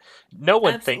know. But no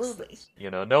one thinks Absolutely. this,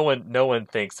 you know. No one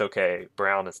thinks, okay,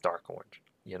 brown is dark orange,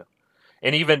 you know.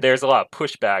 And even there's a lot of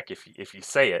pushback if you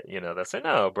say it, you know. They say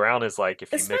no, brown is like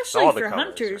if you mix Especially all the for colors or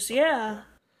hunters, something, yeah. yeah.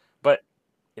 But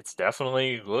it's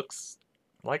definitely looks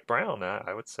like brown.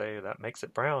 I would say that makes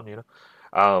it brown, you know.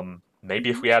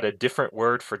 Maybe if Mm-hmm. we had a different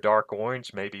word for dark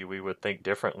orange, maybe we would think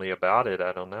differently about it.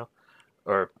 I don't know.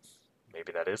 Or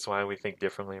maybe that is why we think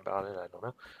differently about it. I don't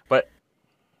know. But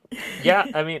yeah,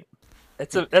 I mean,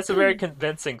 that's a very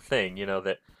convincing thing, you know,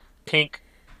 that pink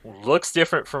looks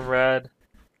different from red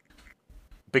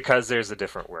because there's a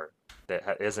different word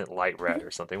that isn't light red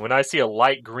or something. When I see a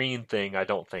light green thing, I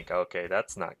don't think, okay,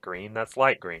 that's not green, that's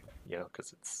light green, you know,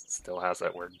 because it still has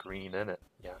that word green in it.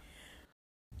 Yeah.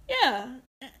 Yeah.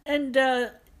 And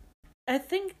I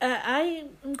think I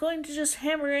am going to just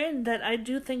hammer in that I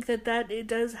do think that it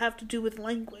does have to do with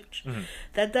language. Hmm.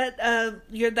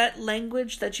 That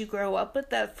language that you grow up with,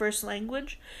 that first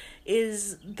language,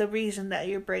 is the reason that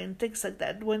your brain thinks like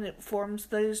that when it forms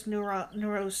those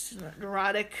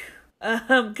neurotic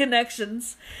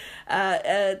connections.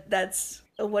 That's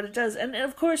what it does. And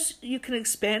of course, you can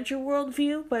expand your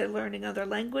worldview by learning other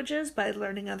languages, by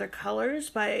learning other colors,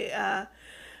 by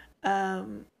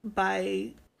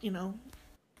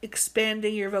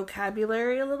expanding your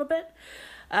vocabulary a little bit.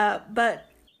 But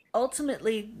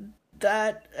ultimately,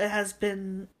 that has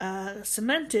been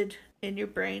cemented in your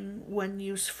brain when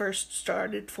you first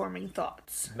started forming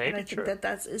thoughts, and I Maybe think true.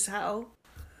 that is how.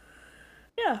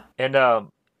 Yeah. And I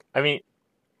mean,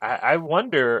 I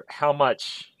wonder how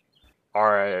much.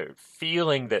 our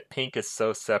feeling that pink is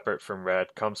so separate from red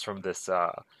comes from this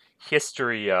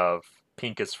history of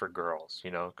pink is for girls,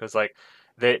 you know, because like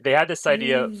they had this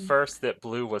idea Mm. first that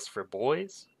blue was for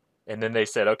boys, and then they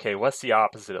said, okay, what's the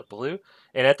opposite of blue?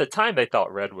 And at the time, they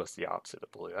thought red was the opposite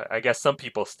of blue. I guess some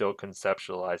people still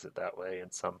conceptualize it that way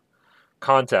in some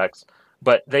context,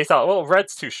 but they thought, well,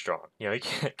 red's too strong. You know, you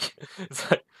can't, it's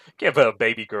like, you can't put a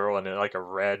baby girl in like a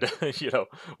red, you know,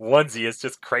 onesie. It's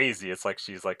just crazy. It's like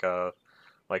she's like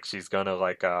she's gonna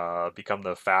like become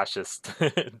the fascist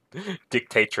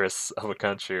dictatress of a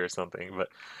country or something.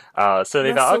 But so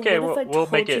they thought, Russell, okay, what if I we'll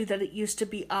make told it you that it used to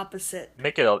be opposite?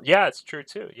 yeah, it's true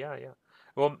too. Yeah, yeah.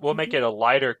 We'll make Hmm. it a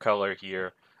lighter color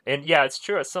here. And yeah, it's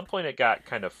true. At some point, it got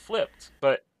kind of flipped,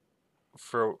 but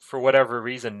for whatever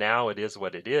reason, now it is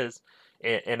what it is.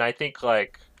 And I think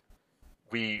like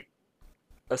we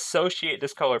associate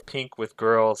this color pink with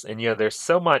girls, and you know, there's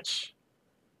so much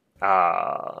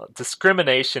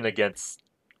discrimination against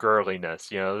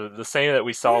girliness. You know, the same that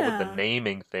we saw with the Yeah.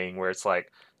 naming thing, where it's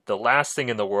like the last thing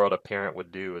in the world a parent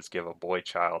would do is give a boy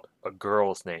child a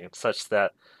girl's name, such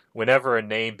that whenever a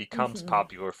name becomes Hmm.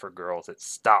 popular for girls, it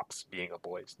stops being a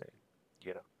boy's name.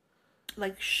 You know,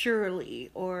 Like Shirley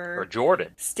or or Jordan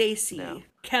now. Stacy,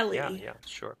 Yeah, Kelly. yeah,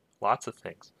 sure, lots of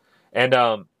things. And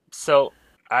so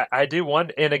I do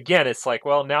one, and again, it's like,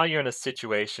 well, now you're in a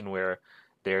situation where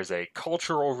there's a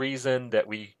cultural reason that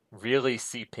we really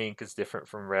see pink as different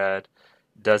from red.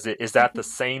 Is that the Hmm.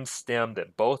 same stem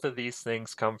that both of these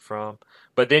things come from?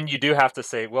 But then you do have to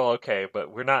say, well, okay,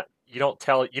 but we're not, you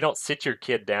don't sit your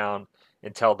kid down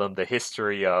and tell them the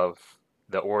history of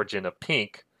the origin of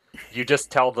pink. You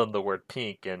just tell them the word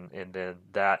pink, and then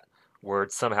that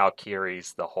word somehow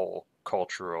carries the whole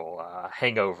cultural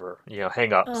hangover, you know,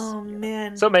 hang-ups, Oh you know.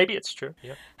 man, So maybe it's true.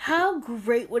 Yeah. how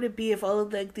great would it be if all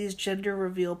of like these gender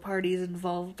reveal parties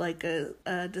involved like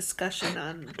a discussion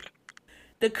on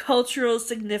the cultural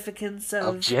significance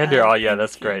Of of gender. Oh, yeah,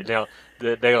 that's pink great. and Now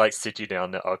they like sit you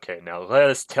down. Okay, now let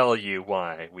us tell you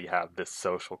why we have this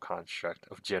social construct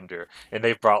of gender. And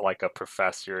they've brought like a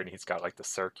professor, and he's got like the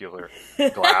circular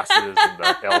glasses and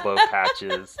the elbow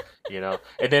patches, you know.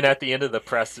 And then at the end of the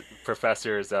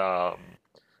professor's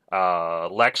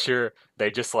lecture,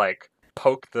 they just like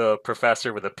poke the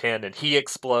professor with a pen, and he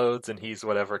explodes, and he's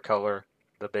whatever color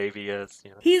the baby is,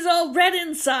 you know. he's all red Oh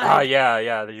inside. yeah,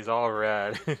 yeah, he's all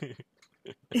red.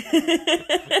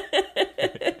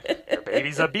 Your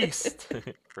baby's a beast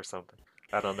or something.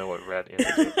 I don't know what red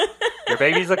indicates. Your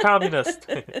baby's a communist.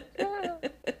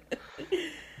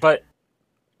 But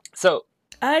so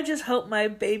I just hope my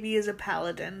baby is a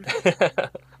paladin.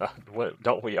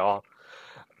 don't we all?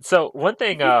 So one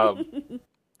thing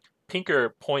Pinker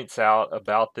points out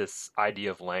about this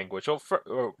idea of language,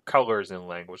 or colors in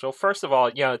language. Well, first of all,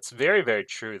 yeah, it's very, very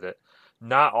true that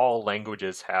not all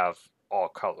languages have all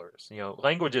colors. You know,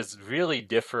 languages really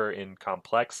differ in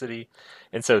complexity,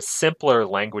 and so simpler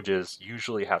languages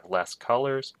usually have less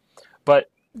colors, but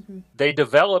Mhm. they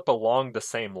develop along the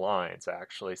same lines,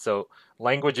 actually. So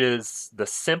languages, the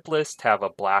simplest, have a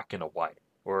black and a white,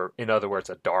 or in other words,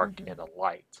 a dark Mhm. and a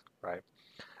light, right?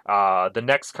 The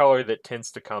next color that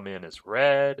tends to come in is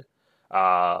red.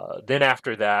 Then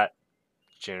after that,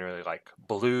 generally like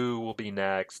blue will be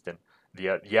next, and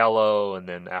the yellow, and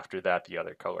then after that, the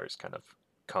other colors kind of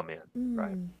come in,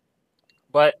 right? Mm.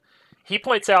 But he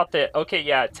points out that okay,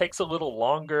 yeah, it takes a little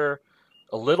longer,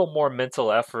 a little more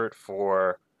mental effort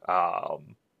for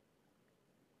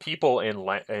people in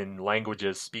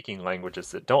languages, speaking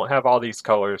languages that don't have all these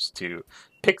colors to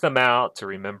pick them out, to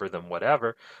remember them,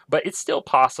 whatever. But it's still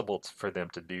possible for them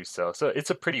to do so. So it's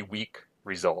a pretty weak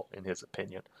result, in his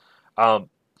opinion. Um,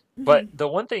 but Mhm. the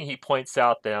one thing he points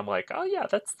out that I'm like, oh yeah,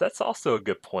 that's also a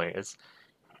good point. Is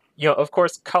you know, of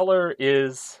course, color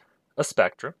is a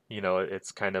spectrum. You know,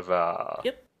 it's kind of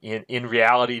Yep. in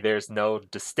reality, there's no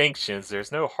distinctions,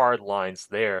 there's no hard lines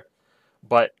there.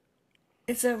 But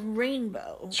It's a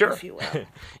rainbow, sure. if you will.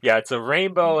 Yeah, it's a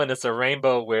rainbow, and it's a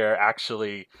rainbow where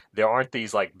actually there aren't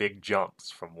these like big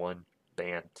jumps from one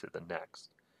band to the next,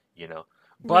 you know.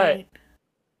 But Right.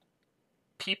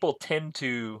 people tend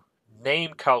to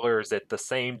name colors at the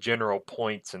same general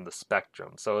points in the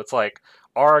spectrum. So it's like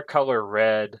our color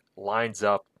red lines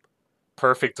up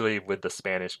perfectly with the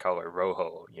Spanish color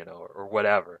rojo, you know, or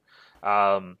whatever.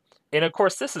 Um, and of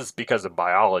course, this is because of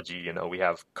biology. You know, we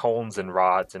have cones and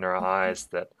rods in our eyes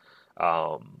that,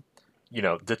 um, you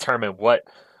know, determine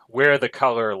where the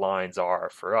color lines are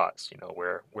for us. You know,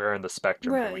 where in the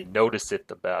spectrum do we Right. notice it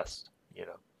the best? You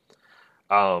know,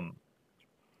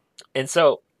 and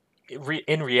so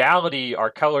in reality, our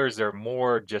colors are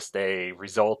more just a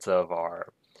result of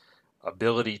our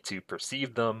ability to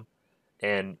perceive them,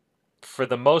 and for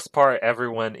the most part,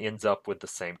 everyone ends up with the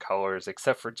same colors,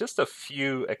 except for just a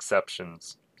few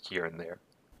exceptions here and there.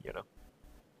 You know.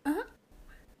 Uh-huh.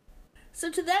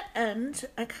 So to that end,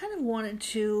 I kind of wanted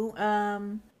to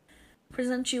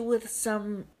present you with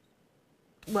some,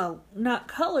 well, not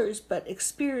colors, but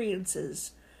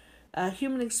experiences,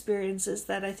 human experiences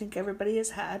that I think everybody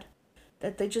has had,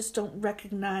 that they just don't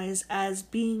recognize as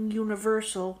being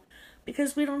universal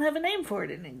because we don't have a name for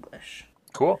it in English.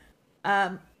 Cool.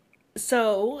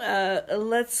 So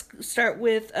let's start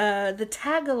with the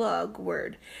Tagalog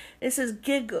word. This is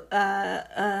giggle.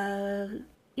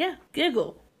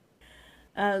 Giggle,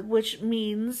 which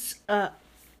means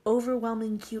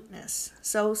overwhelming cuteness.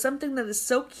 So something that is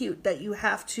so cute that you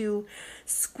have to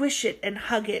squish it and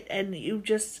hug it, and you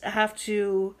just have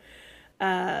to.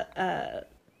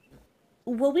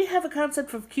 Well, we have a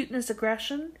concept of cuteness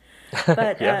aggression,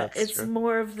 but Yeah, that's it's true.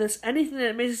 more of this anything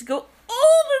that makes us go,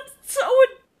 oh, that's so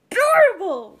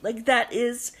adorable. Like that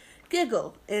is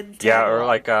giggle in Yeah, or Tagalog.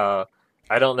 like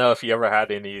I don't know if you ever had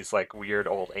any of these like weird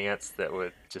old aunts that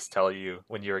would just tell you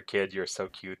when you were a kid you're so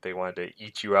cute they wanted to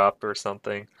eat you up or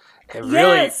something. It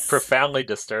really Yes, profoundly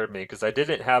disturbed me because I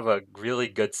didn't have a really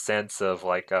good sense of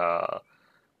like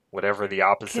whatever the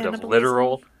opposite of cannibalism.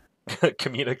 literal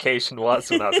communication was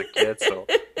when I was a kid, so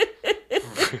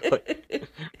really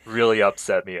really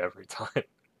upset me every time.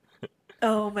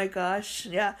 Oh my gosh,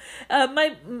 yeah.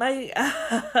 My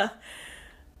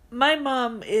my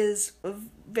mom is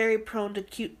very prone to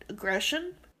cute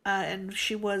aggression, and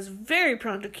she was very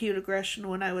prone to cute aggression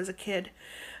when I was a kid.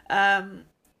 Um,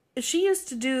 she used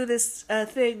to do this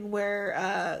thing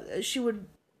where she would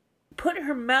put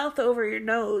her mouth over your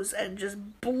nose and just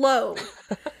blow,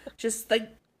 just like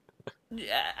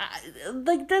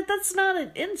that's not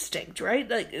an instinct, right?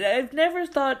 Like I've never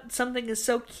thought something is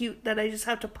so cute that I just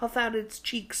have to puff out its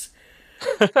cheeks.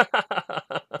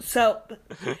 So,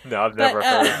 No, I've but never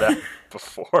heard of that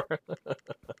before.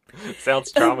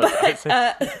 Sounds but traumatizing.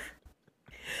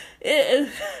 it,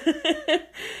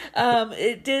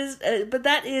 it is, but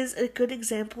that is a good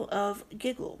example of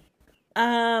giggle.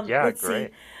 Yeah, Let's see.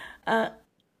 great.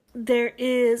 There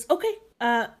is okay.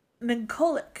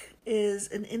 Mengkolik is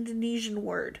an Indonesian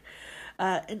word.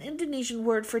 An Indonesian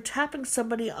word for tapping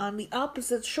somebody on the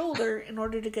opposite shoulder in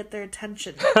order to get their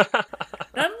attention.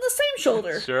 Not on the same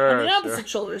shoulder, on the Sure, sure. opposite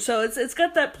shoulder. So it's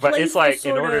got that But it's playful like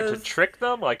in sort order to of trick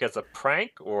them, like as a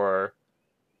prank, or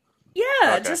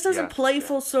yeah, okay, just as a yeah, yeah,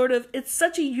 playful sort of. It's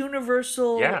such a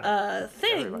universal yeah.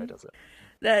 Everybody thing does it.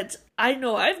 that I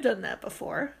know I've done that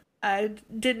before. I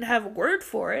didn't have a word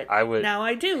for it. I would, Now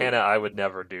I do. Hannah. I would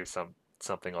never do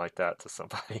something like that to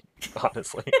somebody.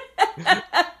 Honestly,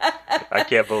 I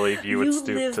can't believe you would You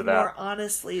stoop live to that. more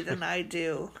honestly than I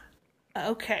do.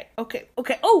 Okay.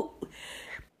 Oh,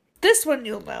 this one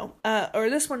you'll know, or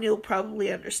this one you'll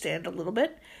probably understand a little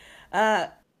bit. Uh,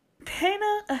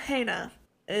 Pena ajena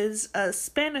is a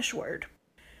Spanish word,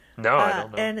 No, I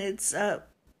don't know. and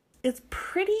it's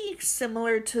pretty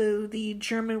similar to the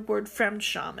German word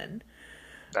Fremdschämen,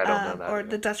 I don't know that or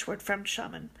the either. Dutch word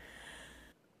Fremdschämen.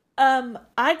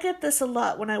 I get this a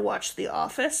lot when I watch The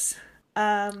Office.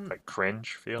 Like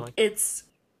cringe feeling. It's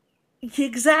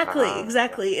exactly, Yeah.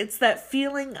 exactly. It's that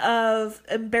feeling of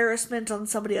embarrassment on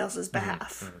somebody else's Hmm.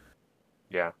 behalf. Hmm.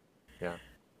 Yeah. Yeah.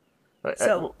 But,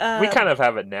 So, we kind of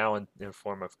have it now in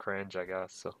form of cringe, I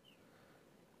guess. So,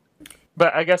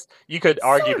 but I guess you could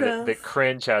argue sort that of.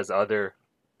 cringe has other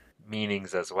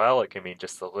meanings as well. It can mean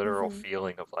just the literal Hmm.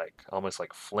 feeling of like almost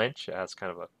like flinch. It has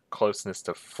kind of a closeness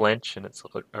to flinch in its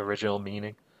original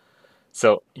meaning.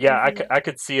 So yeah, Hmm. I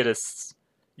could see it as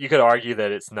you could argue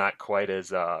that it's not quite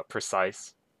as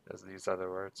precise as these other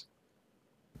words.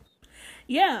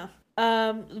 Yeah.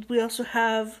 We also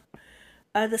have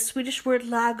the Swedish word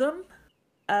lagom,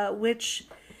 which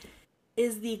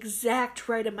is the exact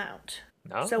right amount.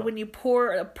 So No, when you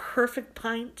pour a perfect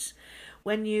pint,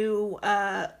 when you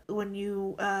are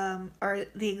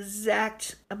the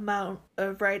exact amount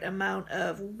of right amount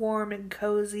of warm and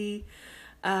cozy,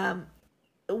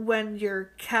 when your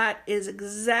cat is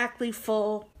exactly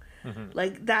full, hmm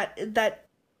like that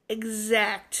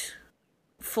exact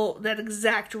that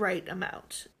exact right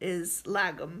amount is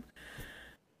lagom.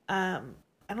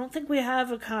 I don't think we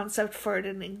have a concept for it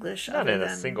in English not other in a than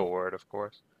single word, of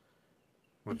course.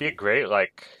 Would be a great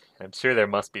like. I'm sure there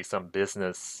must be some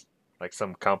business, like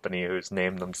some company who's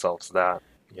named themselves that.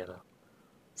 You know,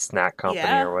 snack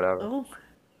company yeah. or whatever. Oh,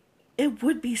 it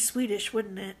would be Swedish,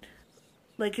 wouldn't it?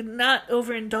 Like not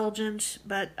overindulgent,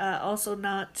 but also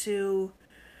not too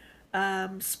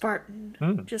Spartan.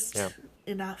 Hmm. Yeah. Just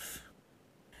enough.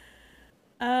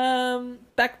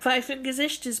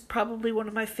 Backpfeifengesicht is probably one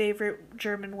of my favorite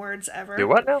German words Do ever.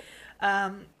 what now?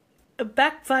 Um,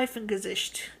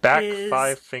 Backpfeifengesicht Back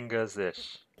five is fingers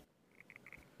ish.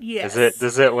 Is it? yes.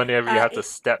 Does it whenever you have to It,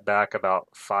 step back about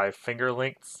 5 finger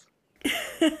lengths?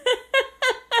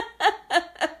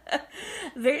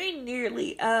 very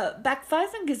nearly.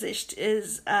 Backpfeifengesicht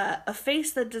is a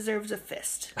face that deserves a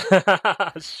fist,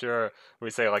 Sure. We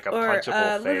say like a or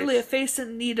punchable literally a face. face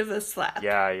in need of a slap.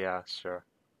 Yeah, yeah, sure.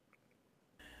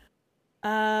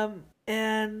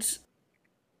 And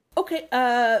okay,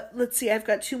 let's see. I've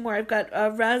got two more. I've got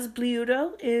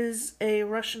razbliudo is a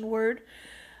Russian word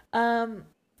um,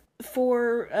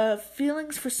 for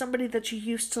feelings for somebody that you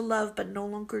used to love but no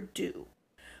longer do,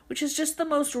 which is just the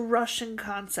most Russian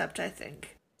concept, I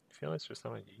think. Feelings for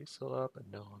someone you used to love but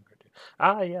no longer do.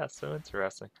 Ah, yeah, so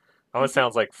interesting. Almost Hmm.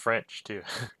 sounds like French too.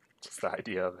 Just the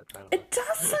idea of it. I don't It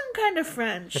does sound kind of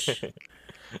French.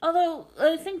 Although,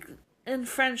 I think in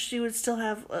French you would still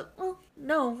have. Well,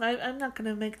 no, I'm not going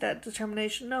to make that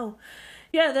determination. No.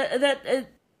 Yeah,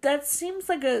 that seems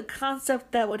like a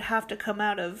concept that would have to come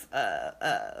out of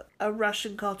a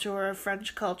Russian culture or a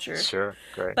French culture. Sure,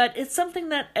 great. But it's something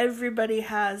that everybody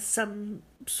has some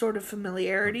sort of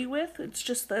familiarity with. It's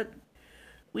just that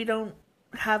we don't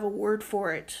have a word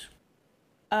for it.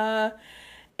 Uh,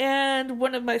 and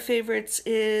one of my favorites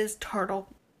is tartle,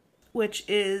 which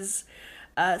is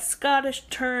a Scottish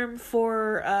term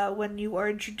for when you are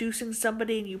introducing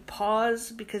somebody and you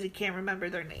pause because you can't remember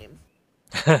their name.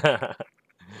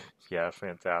 Yeah,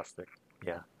 fantastic.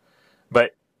 Yeah.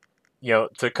 But,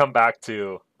 to come back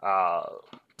to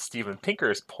Steven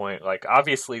Pinker's point, like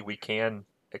obviously we can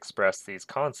express these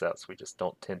concepts. We just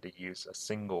don't tend to use a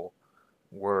single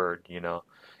word.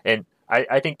 And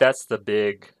I think that's the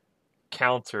big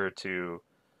counter to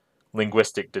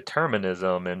linguistic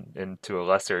determinism and to a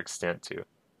lesser extent to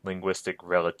linguistic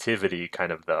relativity,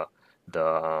 kind of the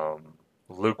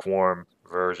lukewarm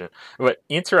version. But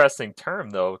interesting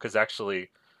term though, because actually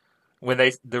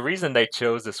the reason they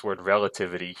chose this word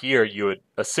relativity here, you would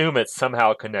assume it's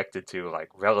somehow connected to like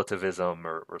relativism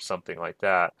or something like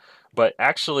that. But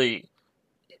actually,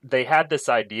 they had this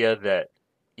idea that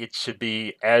it should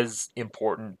be as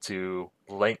important to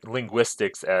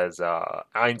linguistics as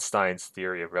Einstein's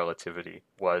theory of relativity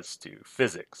was to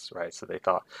physics, right? So they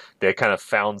thought they kind of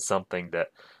found something that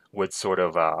would sort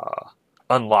of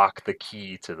unlock the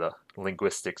key to the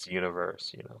linguistics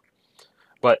universe.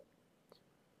 But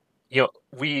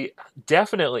we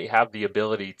definitely have the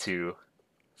ability to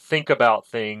think about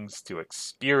things, to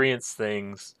experience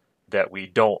things that we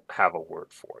don't have a word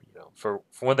for. For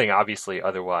one thing, obviously,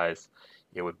 otherwise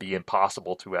it would be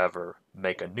impossible to ever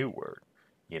make a new word.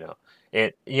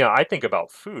 And I think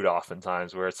about food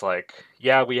oftentimes where it's like,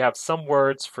 yeah, we have some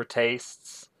words for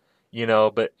tastes,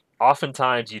 but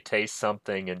oftentimes you taste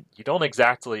something and you don't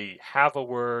exactly have a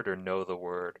word or know the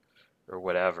word or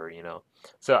whatever.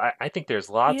 So I think there's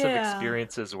lots of Yeah.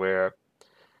 experiences where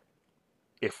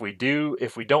if we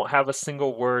don't have a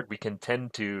single word, we can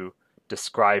tend to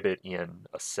describe it in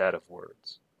a set of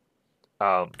words.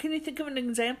 Um, Can you think of an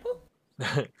example?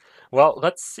 well,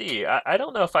 let's see. I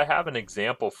don't know if I have an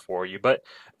example for you, but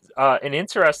an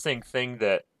interesting thing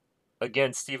that,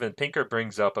 again, Steven Pinker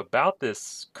brings up about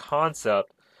this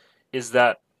concept is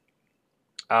that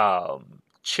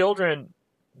children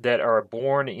that are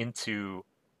born into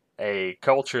a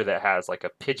culture that has like a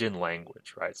pidgin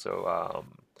language, right? So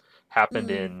happened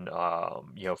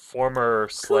Mm. in former Cool,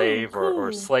 slave or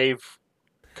cool. slave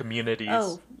communities.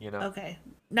 Oh, okay.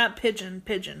 Not pigeon,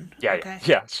 pigeon. Yeah, yeah, Okay.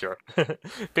 yeah, sure.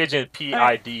 Pidgin, All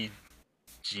right. Pidgin,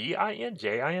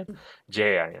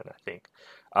 Jin, I think.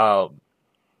 Um,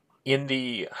 in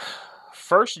the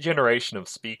first generation of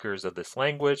speakers of this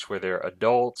language, where they're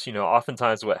adults,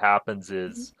 oftentimes what happens Mhm.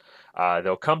 is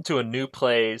they'll come to a new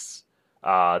place,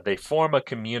 they form a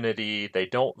community, they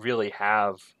don't really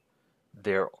have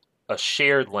their a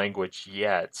shared language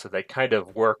yet, so they kind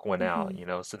of work one out,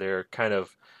 Mhm. so they're kind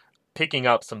of picking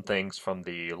up some things from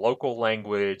the local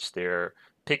language. They're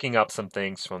picking up some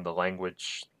things from the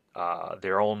language,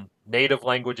 their own native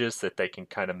languages that they can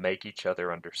kind of make each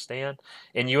other understand.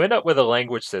 And you end up with a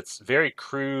language that's very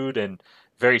crude and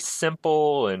very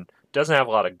simple and doesn't have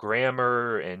a lot of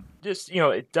grammar and just,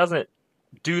 it doesn't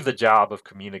do the job of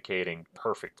communicating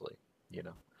perfectly.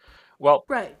 Well,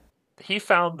 Right. he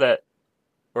found that,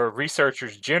 or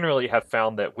researchers generally have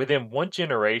found that within one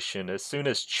generation, as soon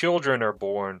as children are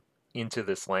born into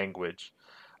this language,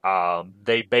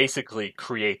 they basically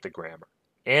create the grammar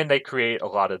and they create a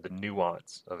lot of the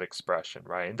nuance of expression,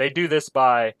 right? And they do this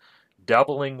by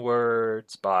doubling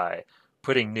words, by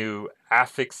putting new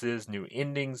affixes, new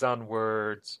endings on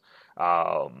words.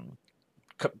 um,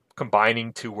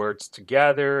 combining two words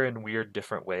together in weird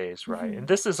different ways, right? And Mm-hmm.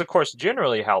 this is, of course,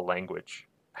 generally how language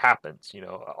happens.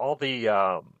 All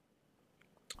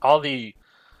the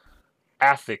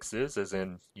affixes, as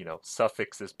in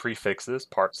suffixes, prefixes,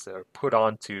 parts that are put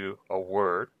onto a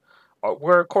word,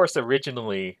 were of course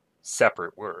originally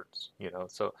separate words.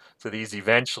 So these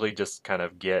eventually just kind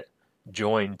of get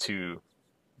joined to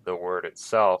the word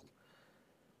itself.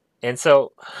 And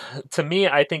so, to me,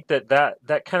 I think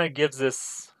that kind of gives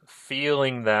this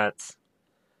feeling that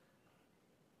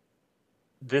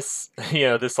this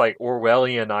this like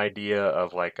Orwellian idea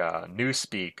of like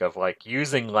newspeak, of like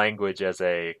using language as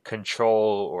a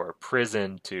control or a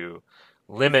prison to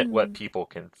limit what Mm-hmm. people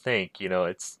can think.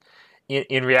 It's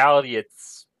in reality,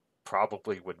 it's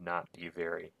probably would not be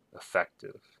very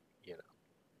effective. you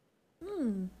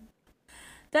Hmm.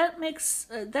 That makes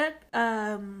that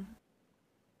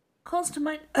calls to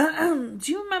mind.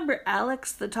 Do you remember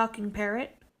Alex the talking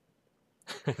parrot?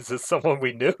 Is this someone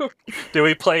we knew? Do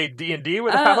we play D&D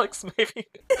with Uh, Alex, maybe?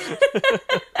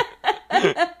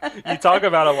 You talk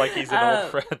about him like he's an old uh,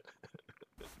 friend.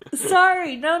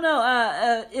 sorry, no,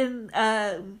 no.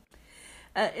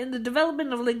 In the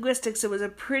development of linguistics, it was a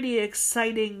pretty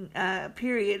exciting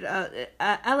period.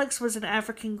 Alex was an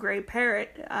African gray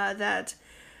parrot that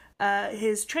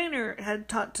his trainer had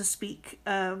taught to speak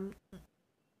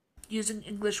using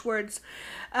English words.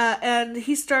 And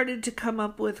he started to come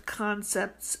up with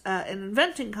concepts and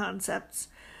inventing concepts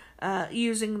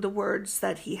using the words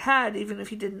that he had, even if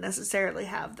he didn't necessarily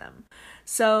have them.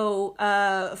 So,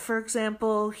 for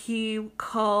example, he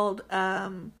called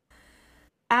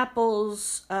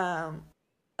apples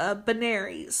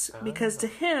banaries because to Ah,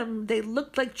 him they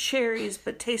looked like cherries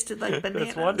but tasted like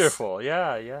that's bananas. wonderful.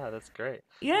 Yeah, yeah, that's great.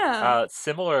 Yeah.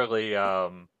 Similarly,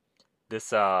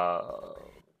 this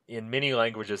in many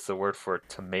languages, the word for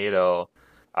tomato,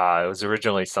 it was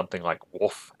originally something like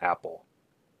wolf apple.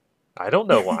 I don't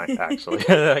know why, actually.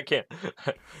 I can't.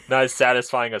 Not as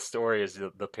satisfying a story as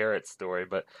the parrot story,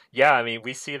 but yeah, I mean,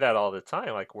 we see that all the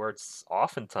time. Like words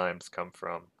oftentimes come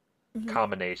from Mhm.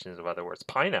 combinations of other words.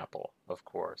 Pineapple, of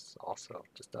course, also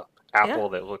just a Yeah. apple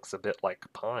that looks a bit like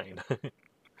pine.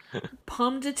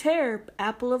 Pomme de terre,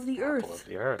 apple of the Apple of earth,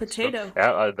 the earth. So, potato.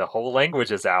 the whole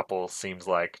language is apple. Seems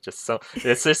like just so.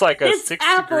 It's just like a It's six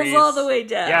apples all the degrees. way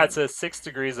Yeah, it's down. a 6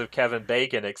 degrees of Kevin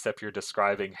Bacon, except you're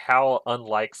describing how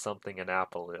unlike something an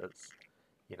apple is.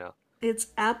 You know. It's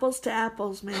apples to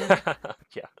apples, man.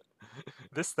 Yeah.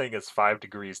 This thing is 5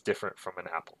 degrees different from an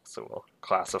apple, so we'll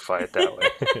classify it that way.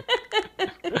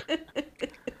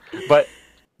 But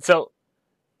so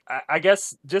I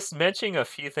guess just mentioning a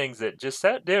few things that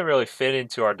didn't really fit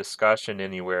into our discussion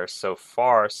anywhere so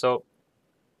far. So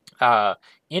Uh,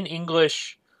 in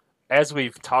English, as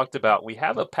we've talked about, we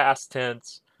have a past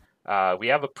tense, we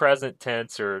have a present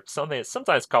tense, or something that's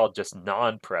sometimes called just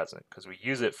non-present because we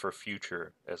use it for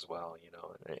future as well,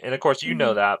 And of course, you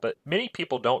know Hmm. that, but many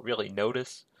people don't really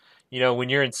notice. When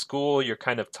you're in school, you're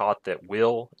kind of taught that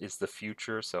will is the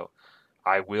future, so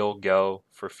I will go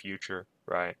for future,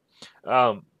 right?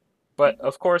 Um, but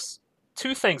of course,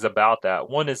 two things about that.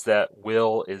 One is that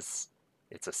will is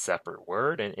it's a separate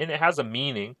word and it has a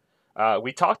meaning.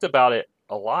 We talked about it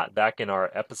a lot back in our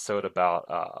episode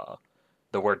about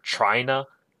the word Trina,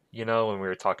 when we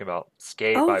were talking about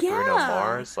Skate Oh by Bruno yeah.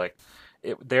 Mars. Like,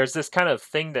 there's this kind of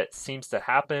thing that seems to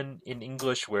happen in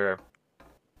English where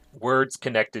words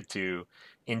connected to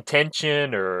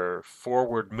intention or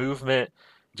forward movement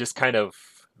just kind of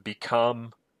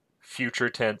become future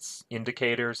tense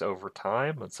indicators over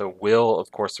time. And so, will,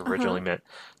 of course, Uh huh. originally meant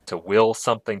to will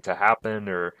something to happen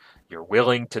or you're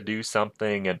willing to do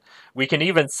something. And we can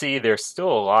even see there's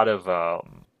still a lot of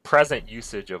present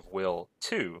usage of will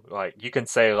too. Like, you can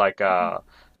say, like,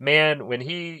 man, when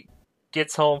he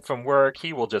gets home from work,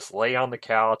 he will just lay on the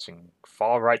couch and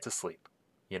fall right to sleep.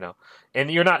 You know,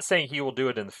 and you're not saying he will do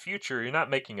it in the future. You're not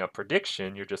making a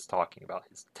prediction. You're just talking about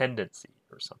his tendency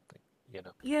or something.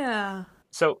 Yeah.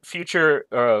 So future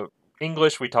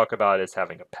English we talk about as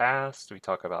having a past. We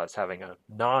talk about as having a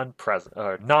non-present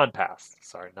or non-past.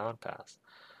 Sorry, non-past.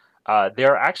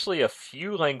 There are actually a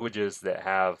few languages that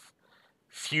have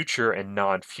future and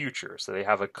non-future. So they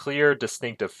have a clear,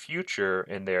 distinctive future,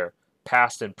 and their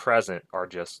past and present are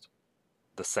just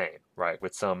the same, right?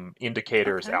 With some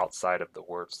indicators Okay. outside of the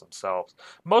words themselves.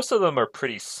 Most of them are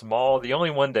pretty small. The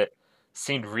only one that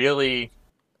seemed really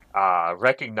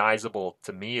recognizable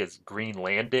to me is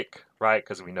Greenlandic, right?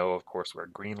 Because we know, of course, where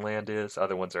Greenland is.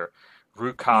 Other ones are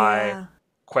Rukai, Yeah.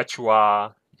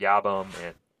 Quechua, Yabum,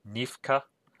 and Nifka.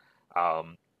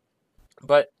 Um,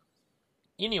 but,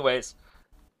 anyways,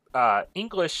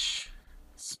 English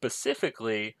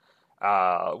specifically,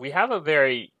 we have a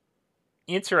very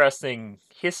interesting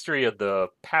history of the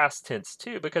past tense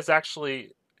too, because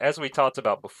actually, as we talked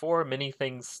about before, many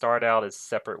things start out as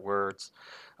separate words.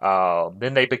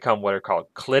 Then they become what are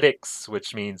called clitics,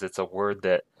 which means it's a word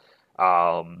that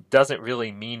doesn't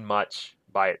really mean much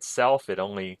by itself. It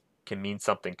only can mean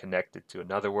something connected to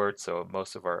another word. So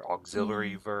most of our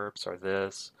auxiliary Mm. verbs are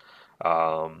this.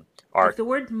 Um, our Like the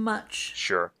word much.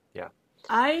 Sure, yeah.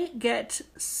 I get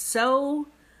so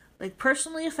like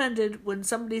personally offended when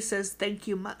somebody says thank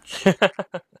you much.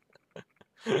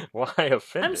 Why I'm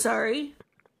offended? sorry.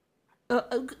 Uh,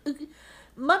 uh, uh,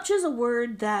 Much is a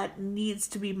word that needs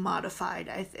to be modified,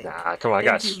 I think. Nah, come on, I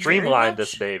gotta Thank you very streamline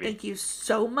this much. baby. Thank you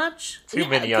so much. Too Yeah,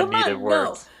 many come unneeded on,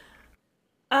 no. words.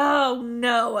 Oh,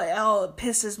 no. Oh, it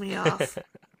pisses me off.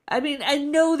 I mean, I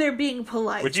know they're being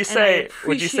Would polite, you and I say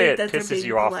appreciate it that they're pisses being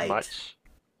you off polite. much?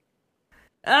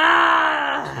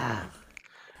 Ah!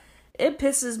 It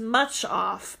pisses much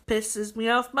off. Pisses me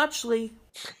off muchly.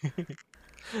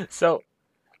 So,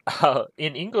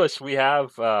 in English, we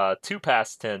have two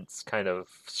past tense kind of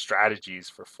strategies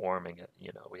for forming it.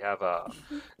 You know, we have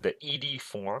the ed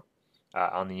form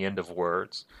on the end of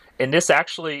words, and this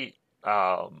actually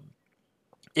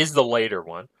is the later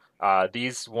one.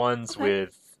 These ones Okay.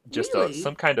 with just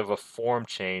some Really? kind of a form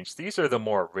change, these are the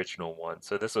more original ones.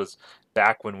 So this was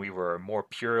back when we were a more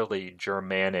purely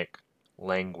Germanic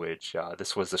language.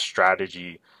 This was a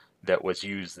strategy that was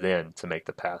used then to make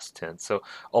the past tense. So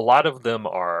a lot of them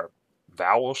are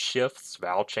vowel shifts,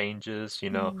 vowel changes, you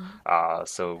know. Mm.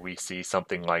 So we see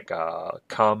something like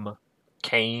come,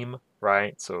 came,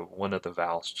 right? So one of the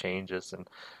vowels changes, and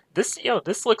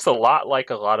this looks a lot like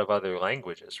a lot of other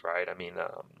languages, right? I mean,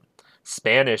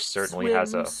 Spanish certainly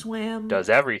Swim, swam. does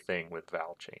everything with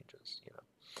vowel changes, you know.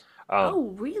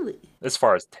 Oh, really? As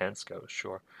far as tense goes,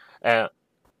 sure. Uh,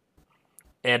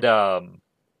 and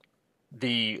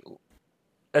the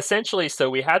essentially, so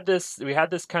we had this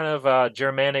kind of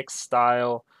Germanic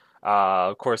style.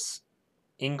 Of course,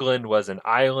 England was an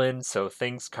island, so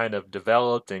things kind of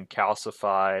developed and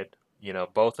calcified. You know,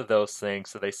 both of those things.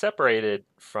 So they separated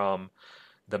from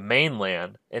the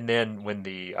mainland, and then when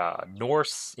the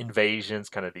Norse invasions,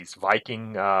 kind of these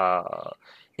Viking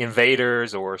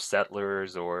invaders or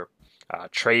settlers or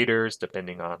traders,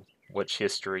 depending on which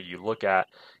history you look at,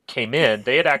 came in,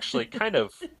 they had actually kind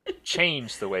of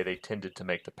changed the way they tended to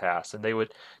make the pass, and they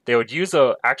would use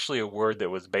a actually a word that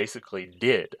was basically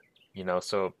did, you know.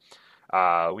 So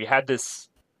we had this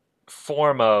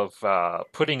form of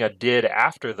putting a did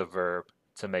after the verb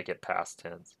to make it past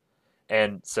tense.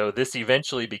 And so this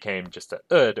eventually became just a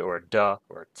ud or a duh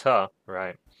or a tuh,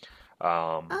 right?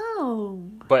 Um,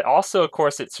 Oh. but also, of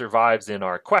course, it survives in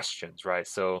our questions, right?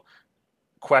 So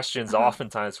questions Uh-huh.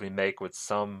 oftentimes we make with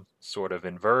some sort of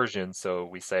inversion. So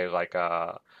we say like,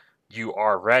 "You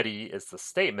are ready" is the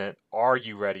statement. "Are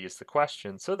you ready" is the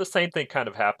question. So the same thing kind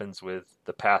of happens with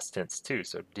the past tense too.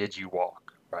 So did you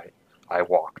walk, right? I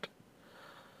walked.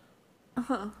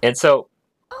 Uh-huh. And so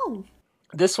Oh,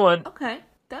 this one okay.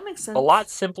 That makes a lot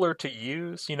sense. simpler to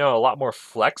use, you know, a lot more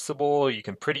flexible. You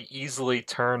can pretty easily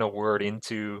turn a word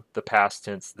into the past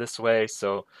tense this way.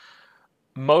 So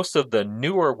most of the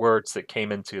newer words that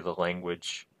came into the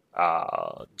language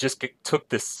took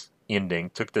this ending,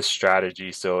 took this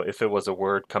strategy. So if it was a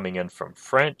word coming in from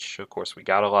French, of course, we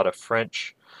got a lot of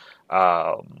French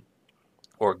um,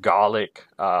 or Gallic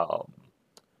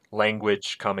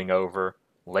language coming over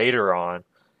later on.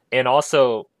 And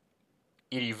also,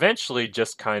 it eventually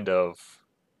just kind of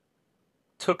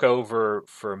took over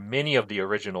for many of the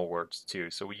original words too.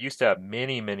 So we used to have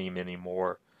many, many, many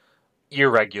more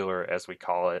irregular, as we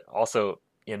call it. Also,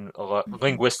 in Hmm.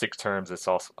 linguistic terms, it's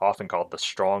also often called the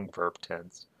strong verb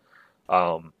tense,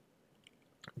 um,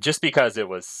 just because it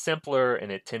was simpler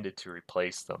and it tended to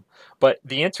replace them. But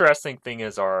the interesting thing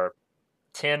is our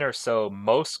 10 or so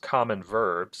most common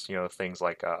verbs, you know, things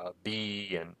like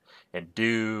be and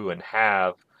do and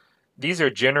have, these are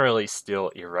generally still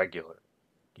irregular,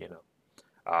 you know,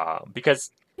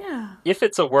 because Yeah. if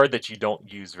it's a word that you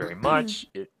don't use very much,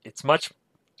 it's much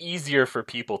easier for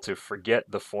people to forget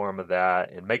the form of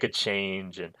that and make a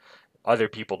change, and other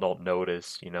people don't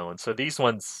notice, you know. And so these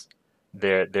ones,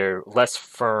 they're less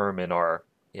firm in our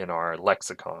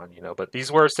lexicon, you know. But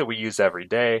these words that we use every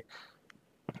day,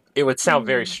 it would sound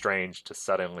very Hmm. strange to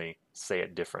suddenly say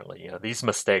it differently. You know, these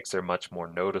mistakes are much more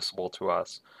noticeable to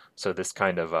us. So this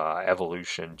kind of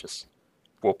evolution just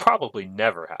will probably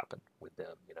never happen with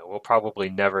them. You know, we'll probably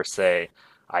never say,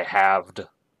 "I halved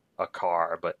a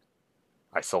car," but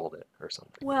I sold it or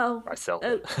something. You know, Well, I sell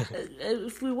uh, it.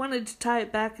 if we wanted to tie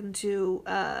it back into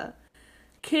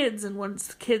kids, and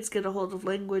once kids get a hold of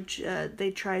language,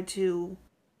 they try to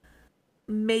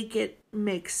make it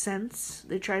make sense.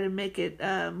 They try to make it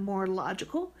more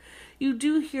logical. You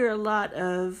do hear a lot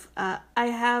of "I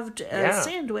have a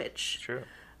sandwich," True.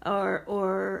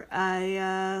 or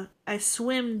I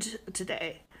swimmed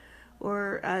today,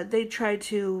 or they try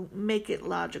to make it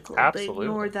logical. Absolutely. They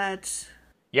ignore that.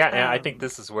 Yeah, and I think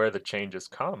this is where the changes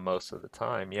come most of the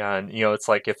time. Yeah, and it's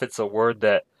like if it's a word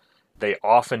that they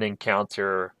often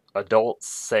encounter adults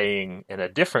saying in a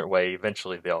different way,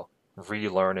 eventually they'll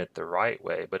relearn it the right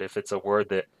way. But if it's a word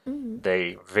that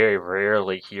they very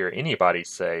rarely hear anybody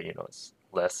say, it's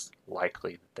less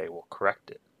likely that they will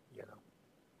correct it.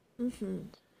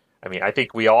 I mean, I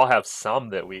think we all have some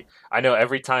that I know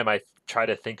every time I try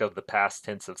to think of the past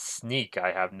tense of sneak,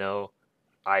 I have no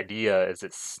idea. Is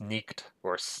it sneaked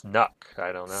or snuck?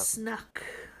 I don't know. Snuck.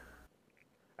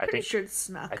 I Pretty think sure it's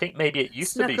snuck. I think maybe it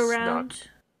used snuck to be around. snuck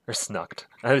or snucked.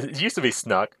 It used to be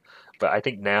snuck, but I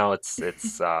think now it's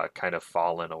kind of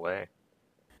fallen away.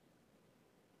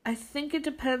 I think it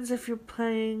depends if you're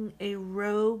playing a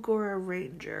rogue or a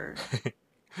ranger.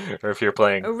 Or if you're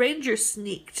playing a ranger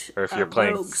sneaked. Or if you're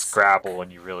playing rogues. Scrabble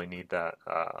and you really need that.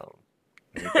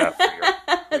 Need that for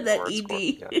your that word ED.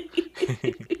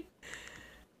 Yeah.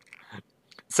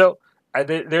 So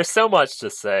there's so much to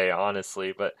say,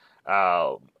 honestly, but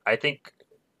I think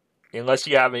unless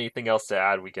you have anything else to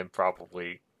add, we can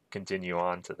probably continue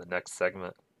on to the next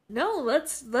segment. No,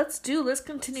 let's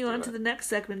continue on to the next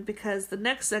segment, because the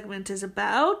next segment is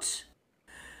about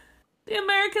the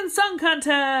American Song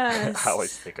Contest. I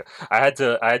always think I had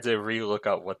to re-look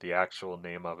up what the actual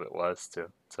name of it was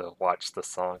to watch the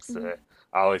songs today.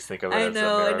 I always think of it as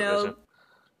Amerivision.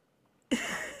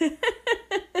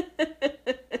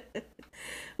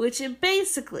 Which it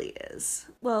basically is.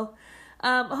 Well,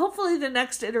 hopefully the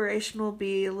next iteration will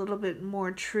be a little bit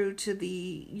more true to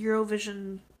the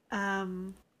Eurovision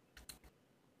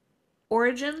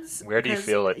origins. Where do you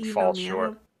feel it falls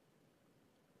short?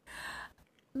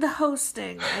 The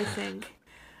hosting, I think.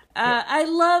 I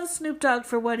love Snoop Dogg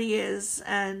for what he is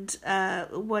and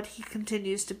what he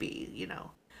continues to be,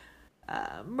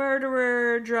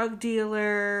 murderer, drug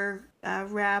dealer,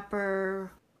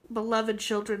 rapper, beloved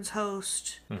children's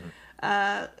host,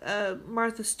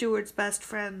 Martha Stewart's best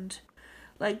friend.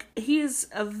 Like, he's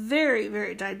a very,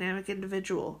 very dynamic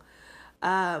individual.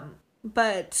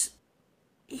 But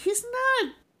he's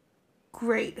not a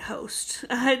great host.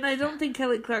 And I don't think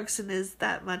Kelly Clarkson is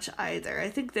that much either. I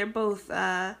think they're both,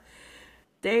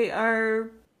 they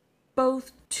are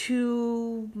both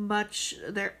too much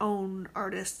their own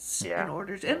artists in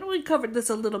order to, and we covered this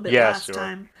a little bit last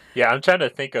time. Yeah, I'm trying to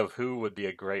think of who would be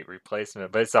a great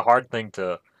replacement, but it's a hard thing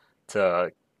to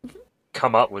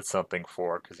come up with something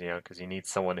for, because you need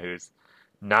someone who's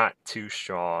not too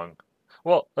strong.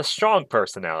 Well, a strong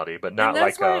personality, but not and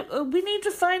that's why we need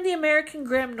to find the American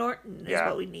Graham Norton is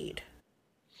what we need.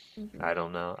 I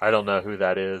don't know who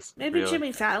that is. Maybe really.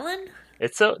 Jimmy Fallon?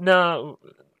 It's so no.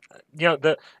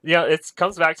 It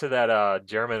comes back to that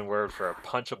German word for a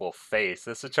punchable face.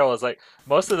 This show is like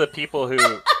most of the people who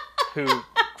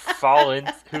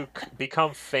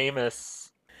become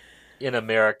famous in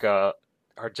America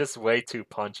are just way too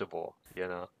punchable.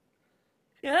 Yeah,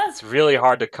 it's really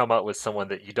hard to come up with someone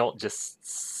that you don't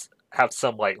just have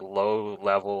some like low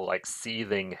level like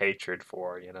seething hatred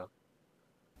for.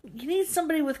 You need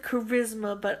somebody with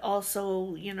charisma, but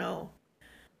also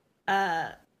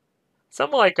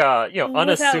some like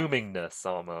unassuming-ness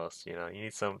almost, you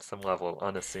need some level of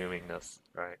unassuming-ness,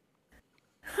 right?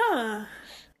 Huh.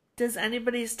 Does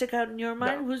anybody stick out in your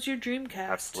mind? No. Who's your dream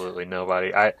cast? Absolutely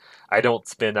nobody. I don't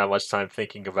spend that much time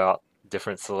thinking about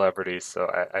different celebrities,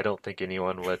 so I don't think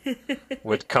anyone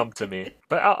would come to me.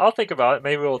 But I'll think about it.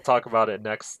 Maybe we'll talk about it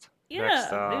next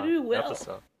maybe we will.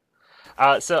 episode.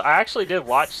 So I actually did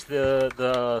watch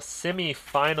the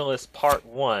semi-finalist part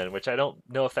 1, which I don't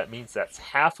know if that means that's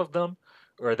half of them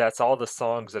or that's all the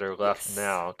songs that are left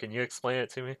now. Can you explain it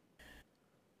to me?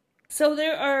 So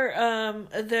there are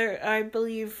I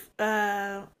believe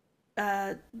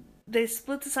they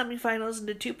split the semifinals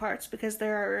into 2 parts because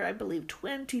there are, I believe,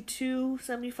 22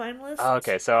 semifinalists.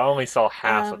 Okay, so I only saw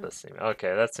half of the semi.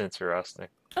 Okay, that's interesting.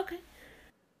 Okay.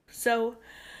 So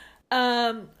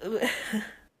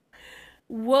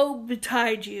woe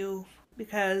betide you,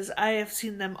 because I have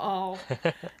seen them all,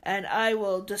 and I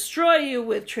will destroy you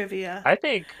with trivia. I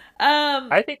think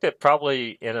that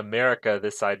probably in America,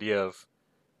 this idea of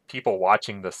people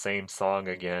watching the same song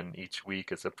again each week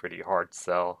is a pretty hard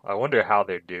sell. I wonder how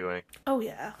they're doing. Oh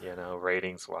yeah.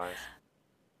 Ratings wise.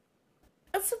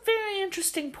 That's a very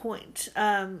interesting point.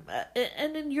 And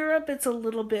in Europe, it's a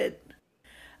little bit.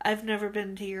 I've never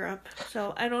been to Europe,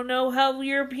 so I don't know how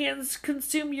Europeans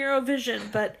consume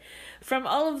Eurovision, but from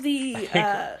all of the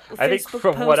I think Facebook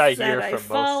from what I posts that hear I from most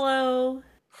follow.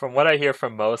 from what I hear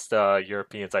from most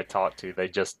Europeans I talk to, they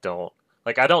just don't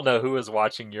like. I don't know who is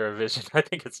watching Eurovision. I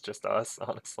think it's just us,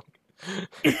 honestly.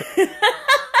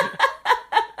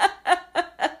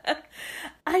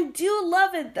 I do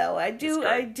love it though. It's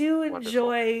I great, do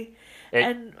wonderful. enjoy, It,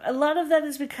 and a lot of that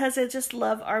is because I just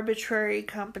love arbitrary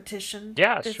competition.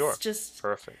 yeah, It's sure, just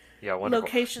perfect. Yeah, wonderful.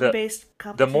 location The based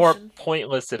the more competition.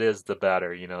 pointless it is, the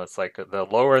better. It's like the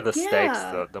lower the stakes,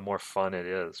 Yeah. the more fun it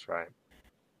is, right?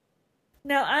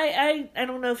 Now I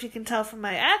don't know if you can tell from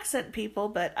my accent, people,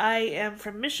 but I am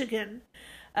from Michigan,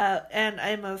 and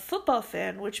I'm a football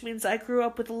fan, which means I grew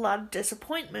up with a lot of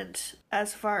disappointment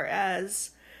as far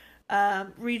as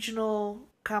regional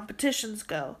competitions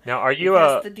go, Now, are you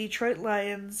because a? the Detroit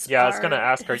Lions Yeah, I was gonna are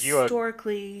ask,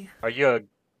 historically. are you a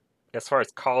as far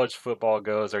as college football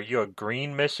goes, are you a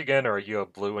green Michigan or are you a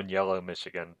blue and yellow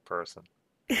Michigan person?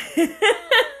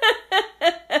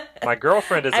 My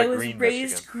girlfriend is a I was green Michigan.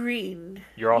 raised green.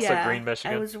 You're also Yeah, green I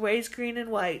Michigan? was raised green and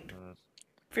white, Mm.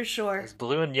 for sure. Those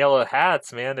blue and yellow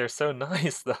hats, man, they're so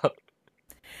nice though.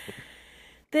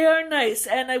 They are nice,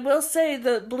 and I will say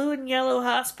the Blue and Yellow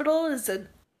Hospital is an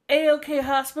A-OK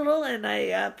hospital, and I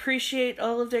appreciate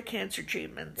all of their cancer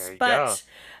treatments. There you go.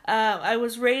 But I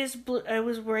was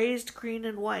raised green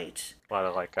and white. A lot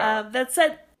of like That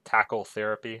said, tackle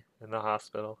therapy in the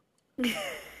hospital.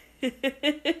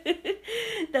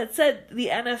 that said, the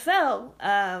NFL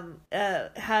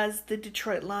has the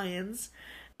Detroit Lions,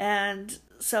 and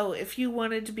so if you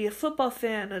wanted to be a football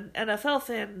fan, an NFL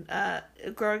fan,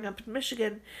 growing up in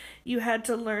Michigan, you had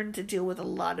to learn to deal with a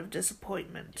lot of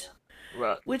disappointment.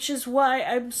 Well, Which is why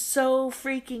I'm so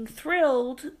freaking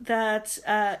thrilled that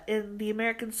in the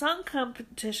American Song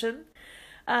Competition,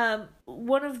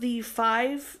 one of the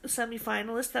 5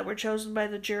 semifinalists that were chosen by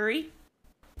the jury,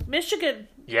 Michigan.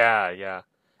 yeah, yeah.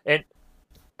 And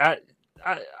I,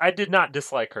 I did not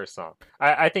dislike her song.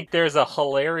 I think there's a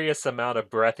hilarious amount of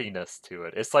breathiness to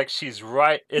it. It's like she's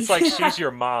right. It's like Yeah. she's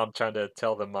your mom trying to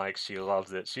tell the mic she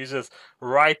loves it. She's just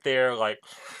right there, like,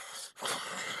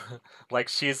 like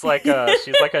she's like a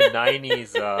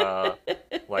 '90s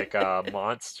like a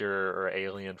monster or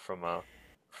alien from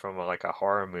like a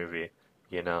horror movie,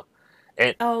 you know.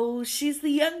 And Oh, she's the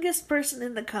youngest person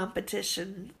in the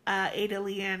competition. Ada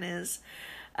Leanne is.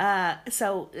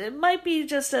 So it might be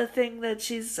just a thing that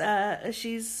she's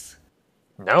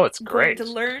no, it's going great. to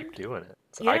Just learn. keep doing it.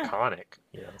 It's Yeah. iconic,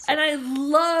 So And I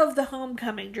love the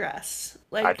homecoming dress.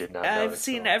 I Like did not I've notice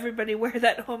seen that. everybody wear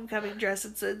that homecoming dress.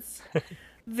 It's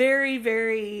very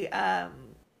very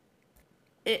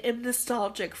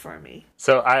nostalgic for me.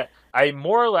 So I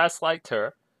more or less liked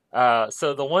her.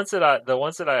 So the ones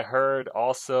that I heard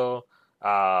also,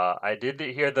 I did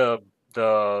hear the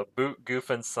Boot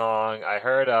Goofin song. I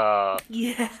heard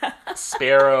Yeah.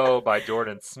 Sparrow by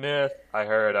Jordan Smith. I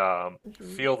heard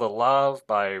Mhm. Feel the Love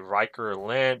by Riker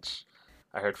Lynch.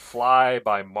 I heard Fly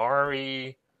by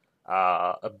Mari.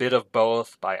 A Bit of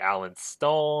Both by Alan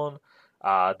Stone.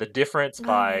 The Difference Oh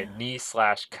by yeah, Knee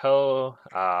slash Co.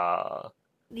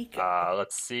 Nico.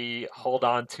 Let's see, Hold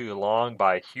On Too Long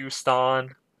by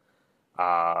Houston.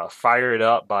 Fire It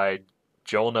Up by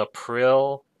Jonah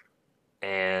Prill.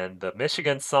 And the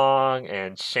Michigan Song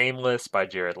and Shameless by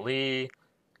Jared Lee.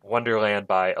 Wonderland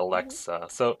by Alexa.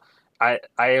 So I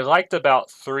liked about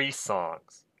 3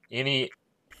 songs. Any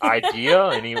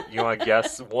idea? You want to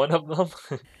guess one of them?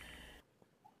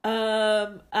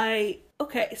 I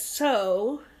okay.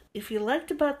 So if you liked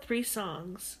about 3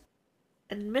 songs,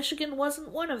 and Michigan wasn't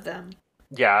one of them.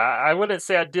 Yeah, I wouldn't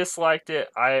say I disliked it.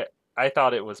 I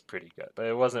thought it was pretty good, but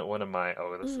it wasn't one of my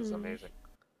oh this is Mm. amazing.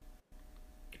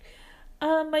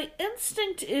 My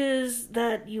instinct is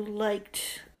that you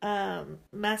liked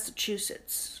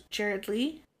Massachusetts. Jared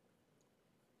Lee?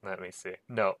 Let me see.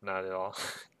 No, not at all.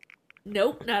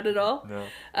 Nope, not at all.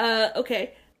 No.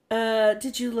 Okay.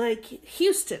 Did you like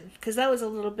Houston? Because that was a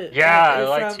little bit Yeah, I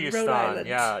liked from Rhode Houston. Island.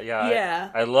 Yeah, yeah.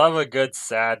 Yeah. I love a good,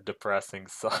 sad, depressing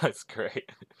song. It's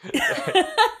great.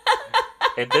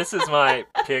 And this is my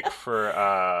pick for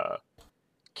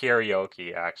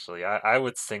karaoke. Actually, I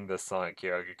would sing this song at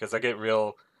karaoke because I get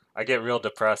real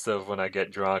depressive when I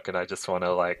get drunk and I just want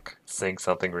to like sing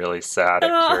something really sad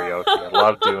at karaoke. I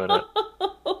love doing it.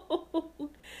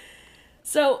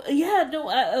 So yeah, no,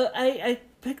 I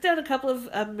picked out a couple of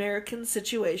American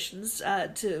situations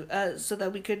to so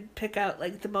that we could pick out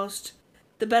like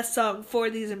the best song for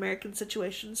these American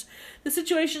situations. The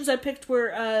situations I picked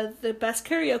were the best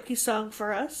karaoke song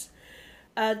for us,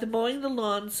 the mowing the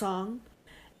lawn song,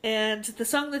 and the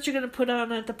song that you're going to put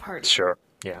on at the party. Sure.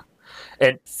 Yeah.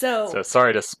 And so So,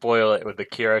 sorry to spoil it with the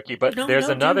karaoke, but no,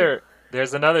 no, do.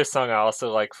 there's another song I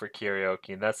also like for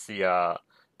karaoke, and that's the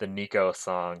Nico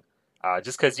song.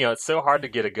 Just because it's so hard to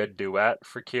get a good duet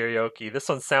for karaoke. This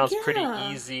one sounds pretty Yeah.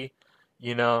 easy,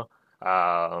 you know.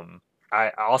 Um,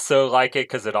 I also like it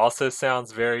because it also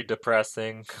sounds very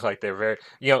depressing. Like they're very,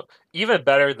 even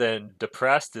better than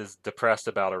depressed is depressed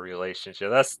about a relationship.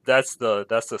 That's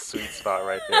the sweet spot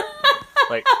right there.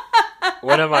 Like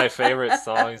one of my favorite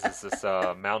songs is this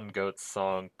Mountain Goats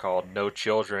song called "No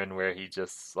Children," where he's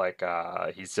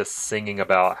just singing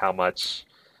about how much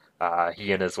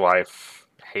he and his wife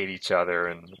hate each other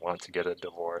and want to get a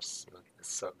divorce.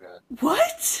 It's so good.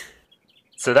 What?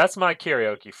 So that's my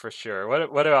karaoke for sure.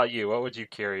 What about you? What would you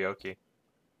karaoke?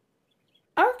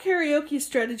 Our karaoke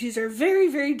strategies are very,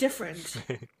 very different.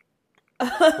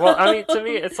 Well, I mean, to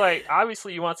me, it's like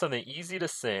obviously you want something easy to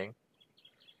sing,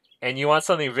 and you want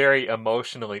something very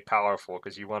emotionally powerful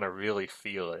because you want to really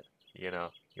feel it. You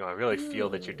want to really feel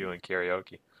that you're Hmm. doing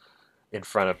karaoke in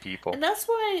front of people. And that's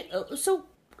why. So,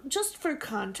 just for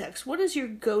context, what is your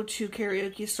go-to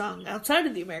karaoke song outside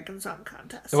of the American Song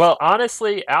Contest? Well,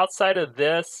 honestly, outside of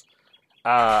this,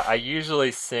 I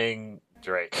usually sing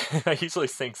Drake. I usually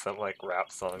sing some like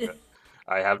rap song that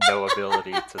I have no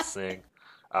ability to sing,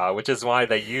 which is why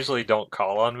they usually don't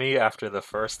call on me after the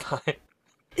first time.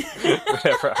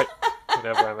 whenever I,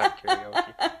 whenever I'm at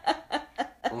karaoke,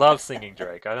 love singing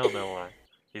Drake. I don't know why.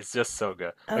 He's just so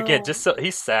good. Again, Oh,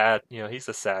 he's sad. He's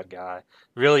a sad guy.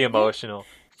 Really yeah, emotional.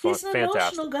 Fun, he's an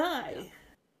emotional fantastic. guy.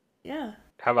 Yeah,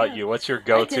 How about yeah, you? What's your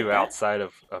I get go-to that. outside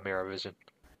of Amerivision?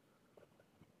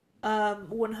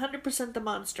 100% the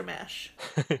Monster Mash.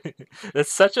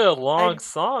 It's such a long I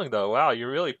song, though. Wow,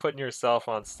 you're really putting yourself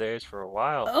on stage for a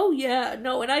while. Oh yeah,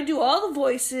 no, and I do all the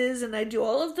voices and I do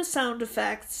all of the sound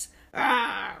effects.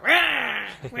 Ah, rah,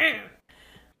 rah.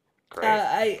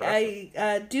 Great, impressive.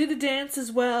 I do the dance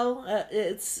as well.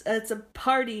 It's a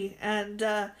party, and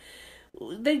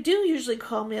they do usually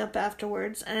call me up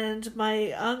afterwards. And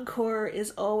my encore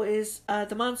is always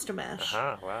the Monster Mash.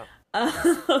 Uh-huh, wow.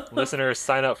 Uh, Listeners,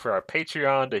 sign up for our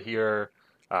Patreon to hear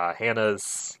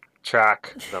Hannah's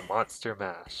track, The Monster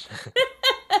Mash.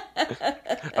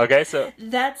 Okay, so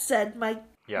that said, my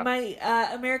yeah, my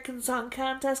American Song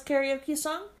Contest karaoke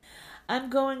song, I'm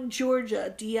going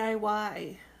Georgia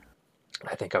DIY.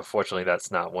 I think unfortunately that's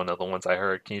not one of the ones I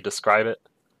heard. Can you describe it?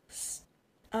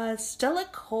 Stella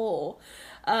Cole.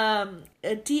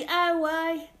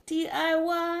 DIY,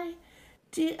 DIY,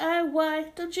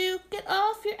 DIY. Don't you get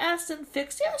off your ass and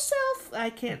fix yourself? I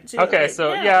can't do Okay, it. so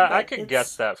Yeah, yeah, I but could guess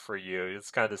it's that for you.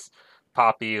 It's kind of this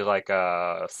poppy, like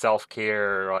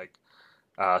self-care, like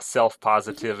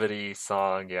self-positivity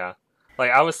song. Yeah,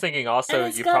 like I was thinking and also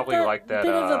it's you got probably like that that.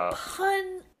 bit of a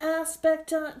pun aspect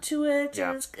to it, and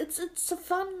Yeah, it's a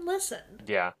fun listen.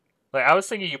 yeah. Like I was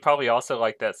thinking you probably also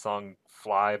like that song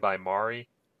 "Fly" by Mari.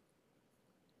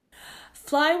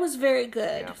 Fly was very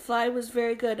good. Yeah. Fly was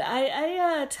very good.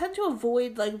 I tend to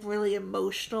avoid like really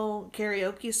emotional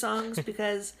karaoke songs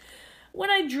because when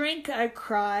I drink, I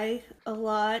cry a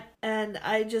lot, and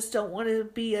I just don't want to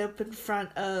be up in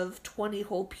front of 20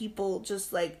 whole people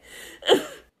just like.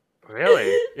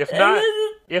 Really? If not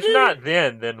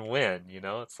then when?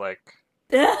 It's like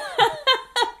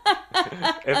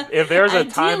if there's a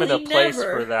time and a Ideally, place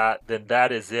for never. that, then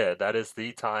that is it. That is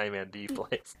the time and the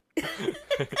place.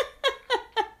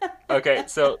 Okay,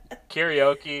 so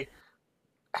karaoke.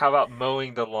 How about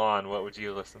mowing the lawn? What would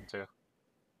you listen to?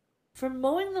 For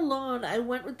mowing the lawn, I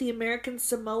went with the American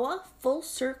Samoa Full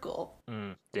Circle.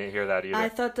 Didn't hear that I either.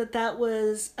 thought that that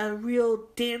was a real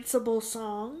danceable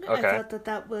song. I Okay. thought that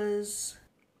that was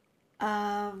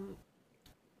um,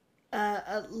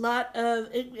 a lot of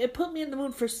it put me in the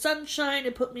mood for sunshine.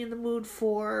 It put me in the mood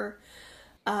for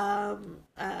um,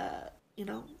 uh, you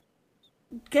know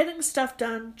getting stuff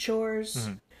done, chores.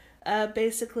 Mhm.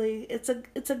 Basically, it's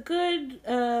a good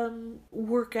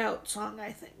workout song.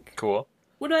 I think. Cool.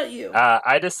 What about you?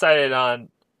 I decided on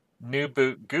New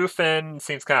Boot Goofin.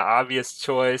 Seems kind of obvious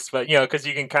choice, but because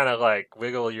you can kind of like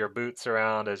wiggle your boots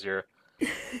around as you're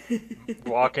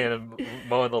walking and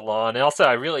mowing the lawn. And also,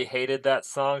 I really hated that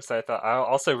song, so I thought I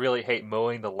also really hate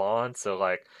mowing the lawn. So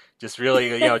like, just really,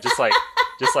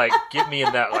 just like get me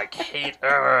in that like hate,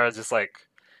 just like,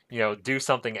 do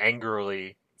something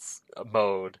angrily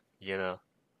mode.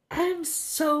 I'm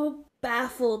so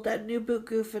baffled that New Boot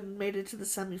Goofin made it to the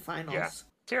Yeah, semifinals.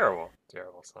 terrible,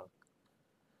 terrible song.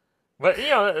 But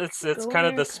it's Go kind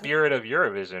of the America. spirit of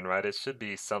Eurovision, right? It should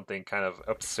be something kind of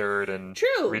absurd and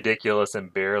True. ridiculous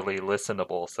and barely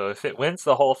listenable. So if it wins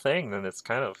the whole thing, then it's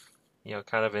kind of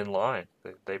kind of in line.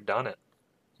 They've done it,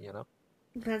 you know.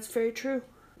 That's very true.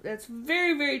 That's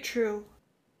very, very true.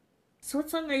 So what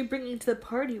song are you bringing to the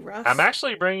party, I'm Russ?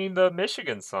 actually bringing the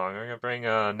Michigan song. I'm gonna bring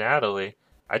Natalie.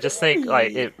 I just think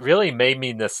like Really? it really made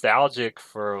me nostalgic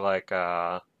for like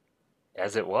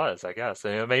as it was, I guess.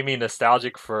 And it made me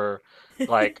nostalgic for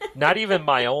like not even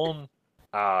my own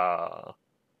uh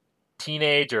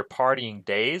teenage or partying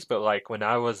days, but like when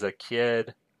I was a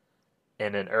kid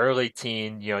and an early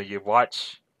teen, you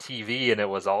watch TV and it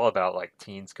was all about like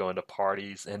teens going to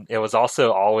parties, and it was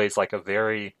also always like a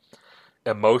very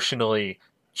emotionally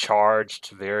charged,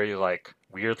 very like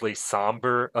weirdly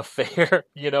somber affair,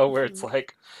 where it's Mhm.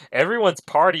 like everyone's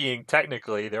partying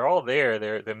technically, they're all there,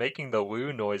 they're making the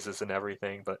woo noises and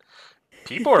everything, but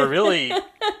people are really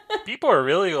people are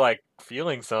really like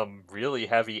feeling some really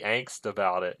heavy angst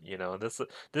about it,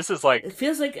 this is It like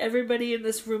feels like everybody in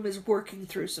this room is working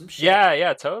through some shit. yeah,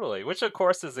 yeah, totally. Which of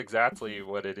course is exactly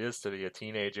what it is to be a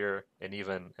teenager and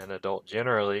even an adult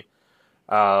generally.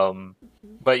 Um,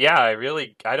 but yeah,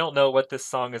 I don't know what this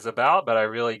song is about, but I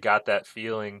really got that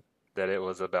feeling that it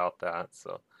was about that.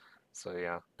 So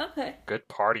yeah, Okay, good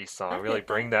party I song. Really get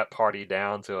bring that. that party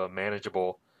down to a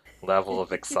manageable level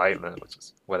of excitement, which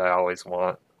is what I always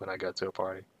want when I go to a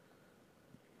party.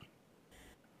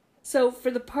 So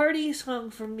for the party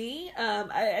song for me,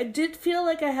 I did feel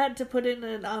like I had to put in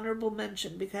an honorable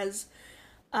mention because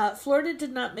Florida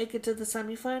did not make it to the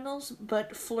semifinals,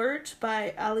 but "Flirt"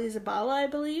 by Ali Zabala, I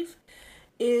believe,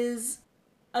 is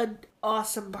an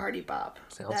awesome party bop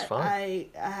Sounds that fun. I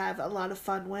have a lot of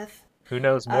fun with. Who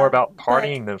knows more about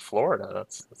But partying than Florida?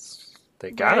 That's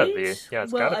they gotta be. right, Yeah,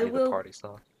 it's well, gotta I be the will. party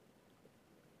song.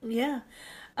 Yeah.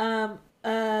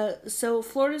 So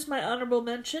Florida's my honorable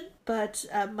mention, but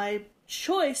my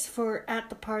choice for at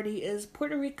the party is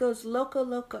Puerto Rico's "Loco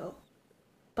Loco"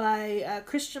 by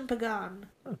Christian Pagan.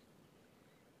 Hmm.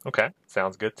 Okay,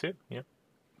 sounds good too. Yeah.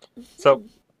 So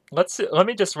let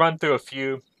me just run through a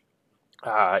few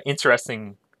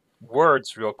interesting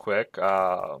words real quick.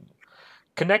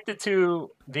 Connected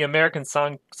to the American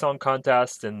Song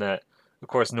Contest, in that, of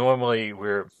course, normally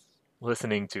we're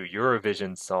listening to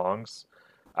Eurovision songs.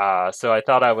 So I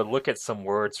thought I would look at some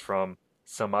words from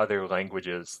some other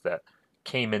languages that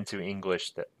came into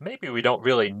English that maybe we don't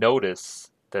really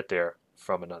notice that they're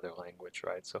from another language,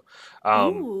 right? So,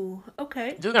 um, Ooh,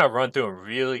 okay. just gonna run through them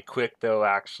really quick though,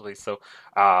 actually. So,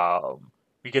 um,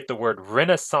 we get the word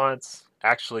Renaissance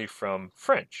actually from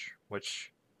French,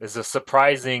 which is a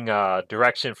surprising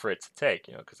direction for it to take,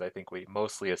 because I think we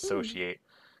mostly Hmm. associate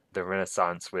the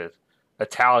Renaissance with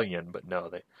Italian, but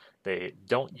no, they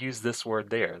don't use this word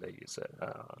there. They use it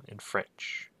in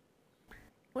French.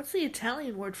 What's the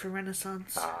Italian word for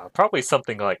Renaissance? Probably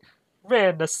something like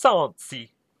Renaissance.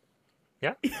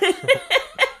 Yeah,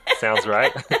 sounds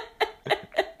right.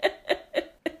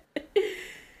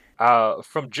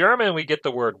 From German, we get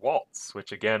the word waltz,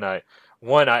 which again, I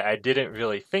didn't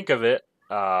really think of it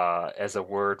as a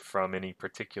word from any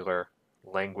particular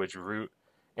language root,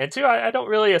 and two, I don't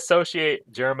really associate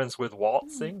Germans with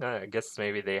Hmm. waltzing. I guess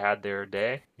maybe they had their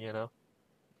day.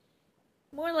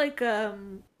 More like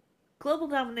global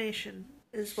domination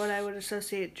is what I would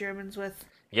associate Germans with.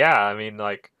 Yeah, I mean,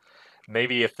 like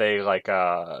maybe if they like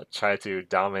try to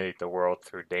dominate the world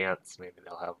through dance, maybe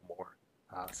they'll have more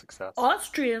success.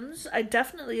 Austrians, I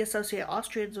definitely associate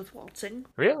Austrians with waltzing.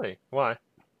 Really? Why?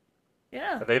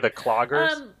 Yeah. Are they the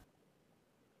cloggers? Um,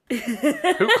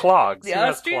 Who clogs? the Who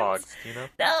has Austrians? clogs? Do you know?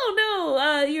 No,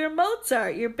 no. You're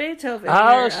Mozart, you're Beethoven, Oh,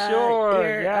 you're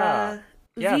sure. Yeah.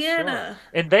 Yeah, sure. Vienna.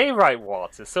 And they write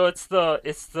waltzes. So it's the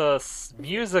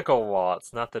musical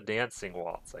waltz, not the dancing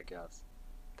waltz, I guess,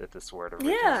 that this word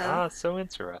originated. Yeah. Ah, so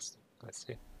interesting. I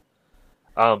see.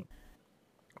 Um,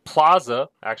 plaza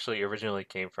actually originally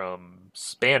came from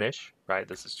Spanish, right?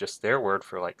 This is just their word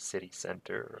for like city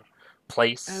center or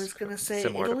I place, was gonna say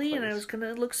similar to Italy, and I was place.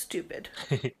 gonna look stupid.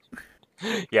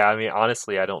 Yeah, I mean,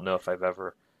 honestly, I don't know if I've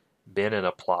ever been in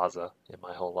a plaza in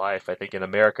my whole life. I think in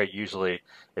America, usually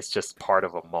it's just part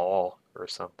of a mall or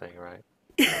something, right?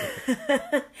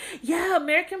 Yeah,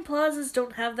 American plazas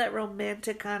don't have that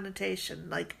romantic connotation.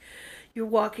 Like you're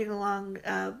walking along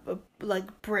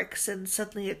like bricks, and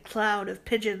suddenly a cloud of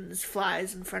pigeons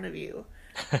flies in front of you.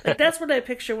 Like that's what I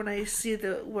picture when I see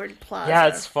the word Yeah,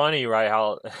 it's plaza. funny, right?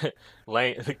 How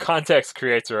the context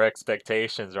creates our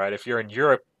expectations, right? If you're in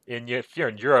Europe,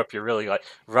 you're really like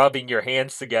rubbing your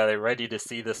hands together, ready to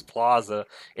see this plaza.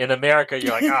 In America,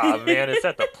 you're like, ah, man, it's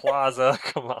at the plaza.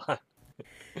 Come on.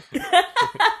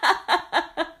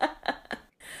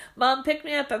 Mom, pick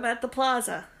me up. I'm at the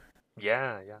plaza.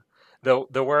 Yeah, yeah.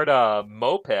 The word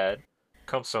moped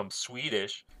comes from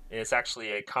Swedish, And it's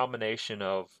actually a combination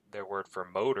of their word for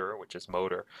motor, which is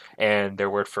motor, and their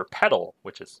word for pedal,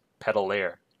 which is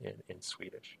pedaler in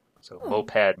Swedish. So Oh,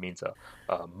 moped means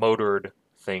a motored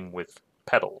thing with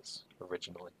pedals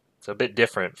originally. It's a bit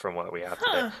different from what we have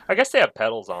today. huh. I guess they have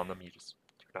pedals on them. You're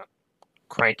not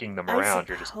cranking them I around.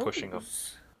 You're just pushing them.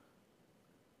 suppose.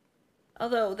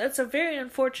 Although that's a very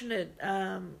unfortunate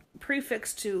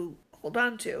prefix to hold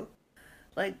on to.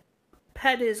 Like,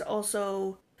 ped is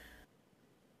also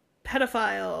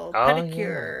pedophile, Oh yeah,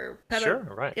 pedicure, sure,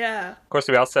 right. Yeah. Of course,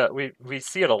 we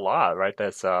see it a lot, right?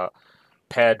 That's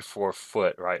ped for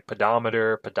foot, right?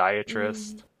 Pedometer,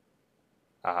 Mm, podiatrist,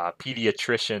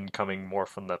 pediatrician coming more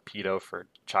from the pedo for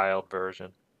child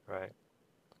version, right?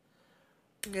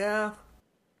 yeah.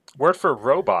 Word for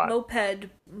robot, Moped,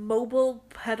 mobile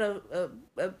pedo,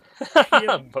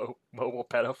 mobile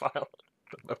pedophile,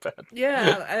 moped.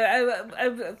 yeah.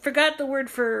 I forgot the word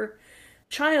for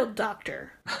child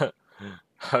doctor.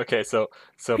 Okay, so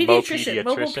mo Pediatrician,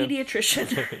 mobile pediatrician,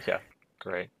 pediatrician. yeah,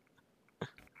 great.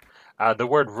 The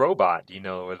word robot, do you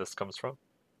know where this comes from?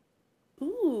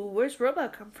 Ooh, where's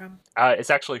robot come from? It's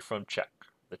actually from Czech,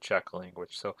 the Czech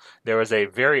language. So there was a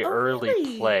very Oh, early really?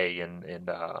 play in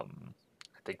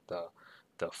I think the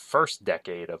first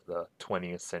decade of the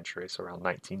 20th century, so around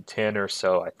 1910 or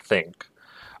so, I think.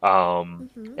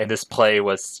 Mm-hmm. And this play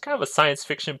was kind of a science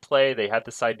fiction play. They had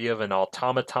this idea of an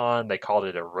automaton. They called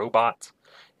it a robot,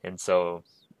 and so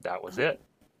that was Oh. it.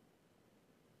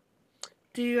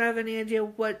 Do you have any idea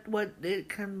what it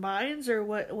combines or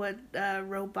what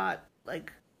robot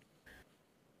like?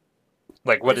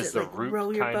 Like, what Is is it the like root,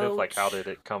 row your kind of? Like, boat? how did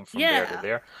it come from there to Yeah.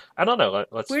 there? I don't know.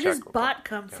 Let's Where check does real quick. bot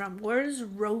come Yeah. from? Where does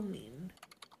row mean?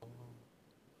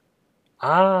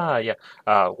 Ah, yeah.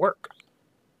 Work.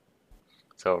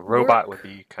 So robot would Work.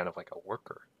 be kind of like a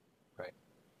worker, right?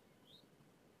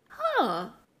 Huh.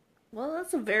 Well,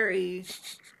 that's a very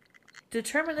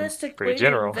It's deterministic pretty way to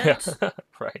general, yeah, invent.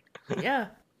 right. Yeah.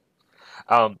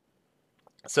 Um,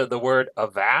 so the word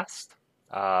avast,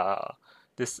 uh,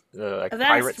 this like pirate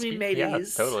Avast me, speak, yeah,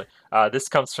 mateys. totally. This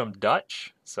comes from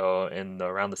Dutch, so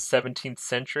around the 17th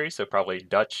century, so probably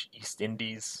Dutch East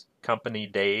Indies Company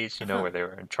days, Huh. where they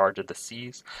were in charge of the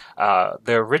seas.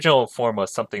 The original form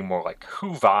was something more like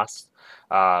hoevast,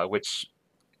 which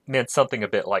meant something a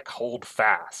bit like hold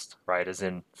fast, right? As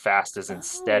in fast as in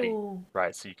steady, Oh,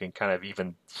 right? So you can kind of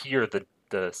even hear the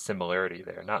similarity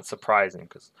there. Not surprising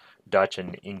because Dutch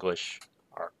and English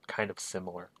are kind of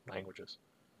similar languages.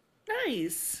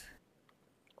 nice.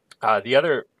 The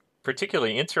other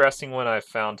particularly interesting one I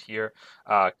found here,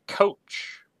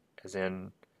 coach, as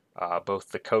in both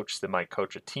the coach that might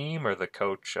coach a team or the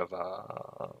coach of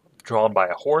drawn by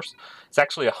a horse. It's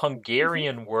actually a Hmm.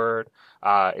 Hungarian word.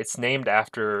 It's named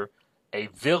after a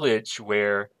village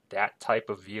where that type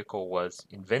of vehicle was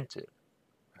invented.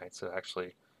 Right, so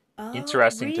actually Oh,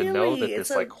 interesting to know really? that It's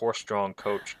this a like horse-drawn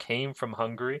coach came from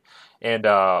Hungary, and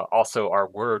also our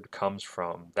word comes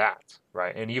from that,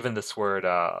 right? And even this word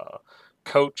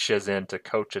coach, as in to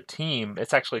coach a team,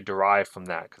 it's actually derived from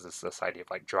that because it's this idea of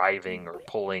like driving or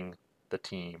pulling the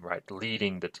team, right?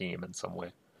 Leading the team in some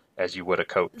way, as you would a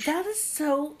coach. that is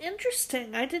so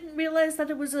interesting. I didn't realize that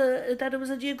it was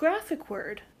a geographic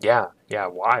word. Yeah, yeah,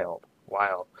 wild,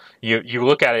 wild. You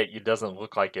look at it, it doesn't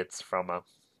look like it's from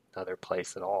another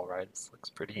place at all, right? It looks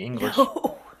pretty English.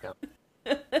 No. Yeah.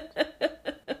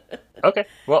 Okay.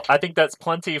 Well, I think that's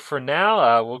plenty for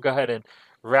now. We'll go ahead and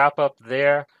wrap up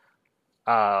there.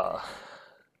 Uh,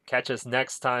 Catch us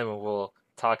next time and we'll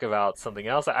talk about something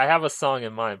else. I have a song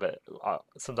in mind, but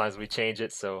sometimes we change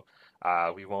it, so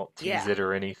we won't tease Yeah. it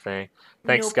or anything. No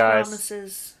Thanks, guys.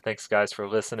 promises. Thanks, guys, for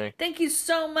listening. Thank you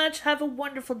so much. Have a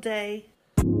wonderful day.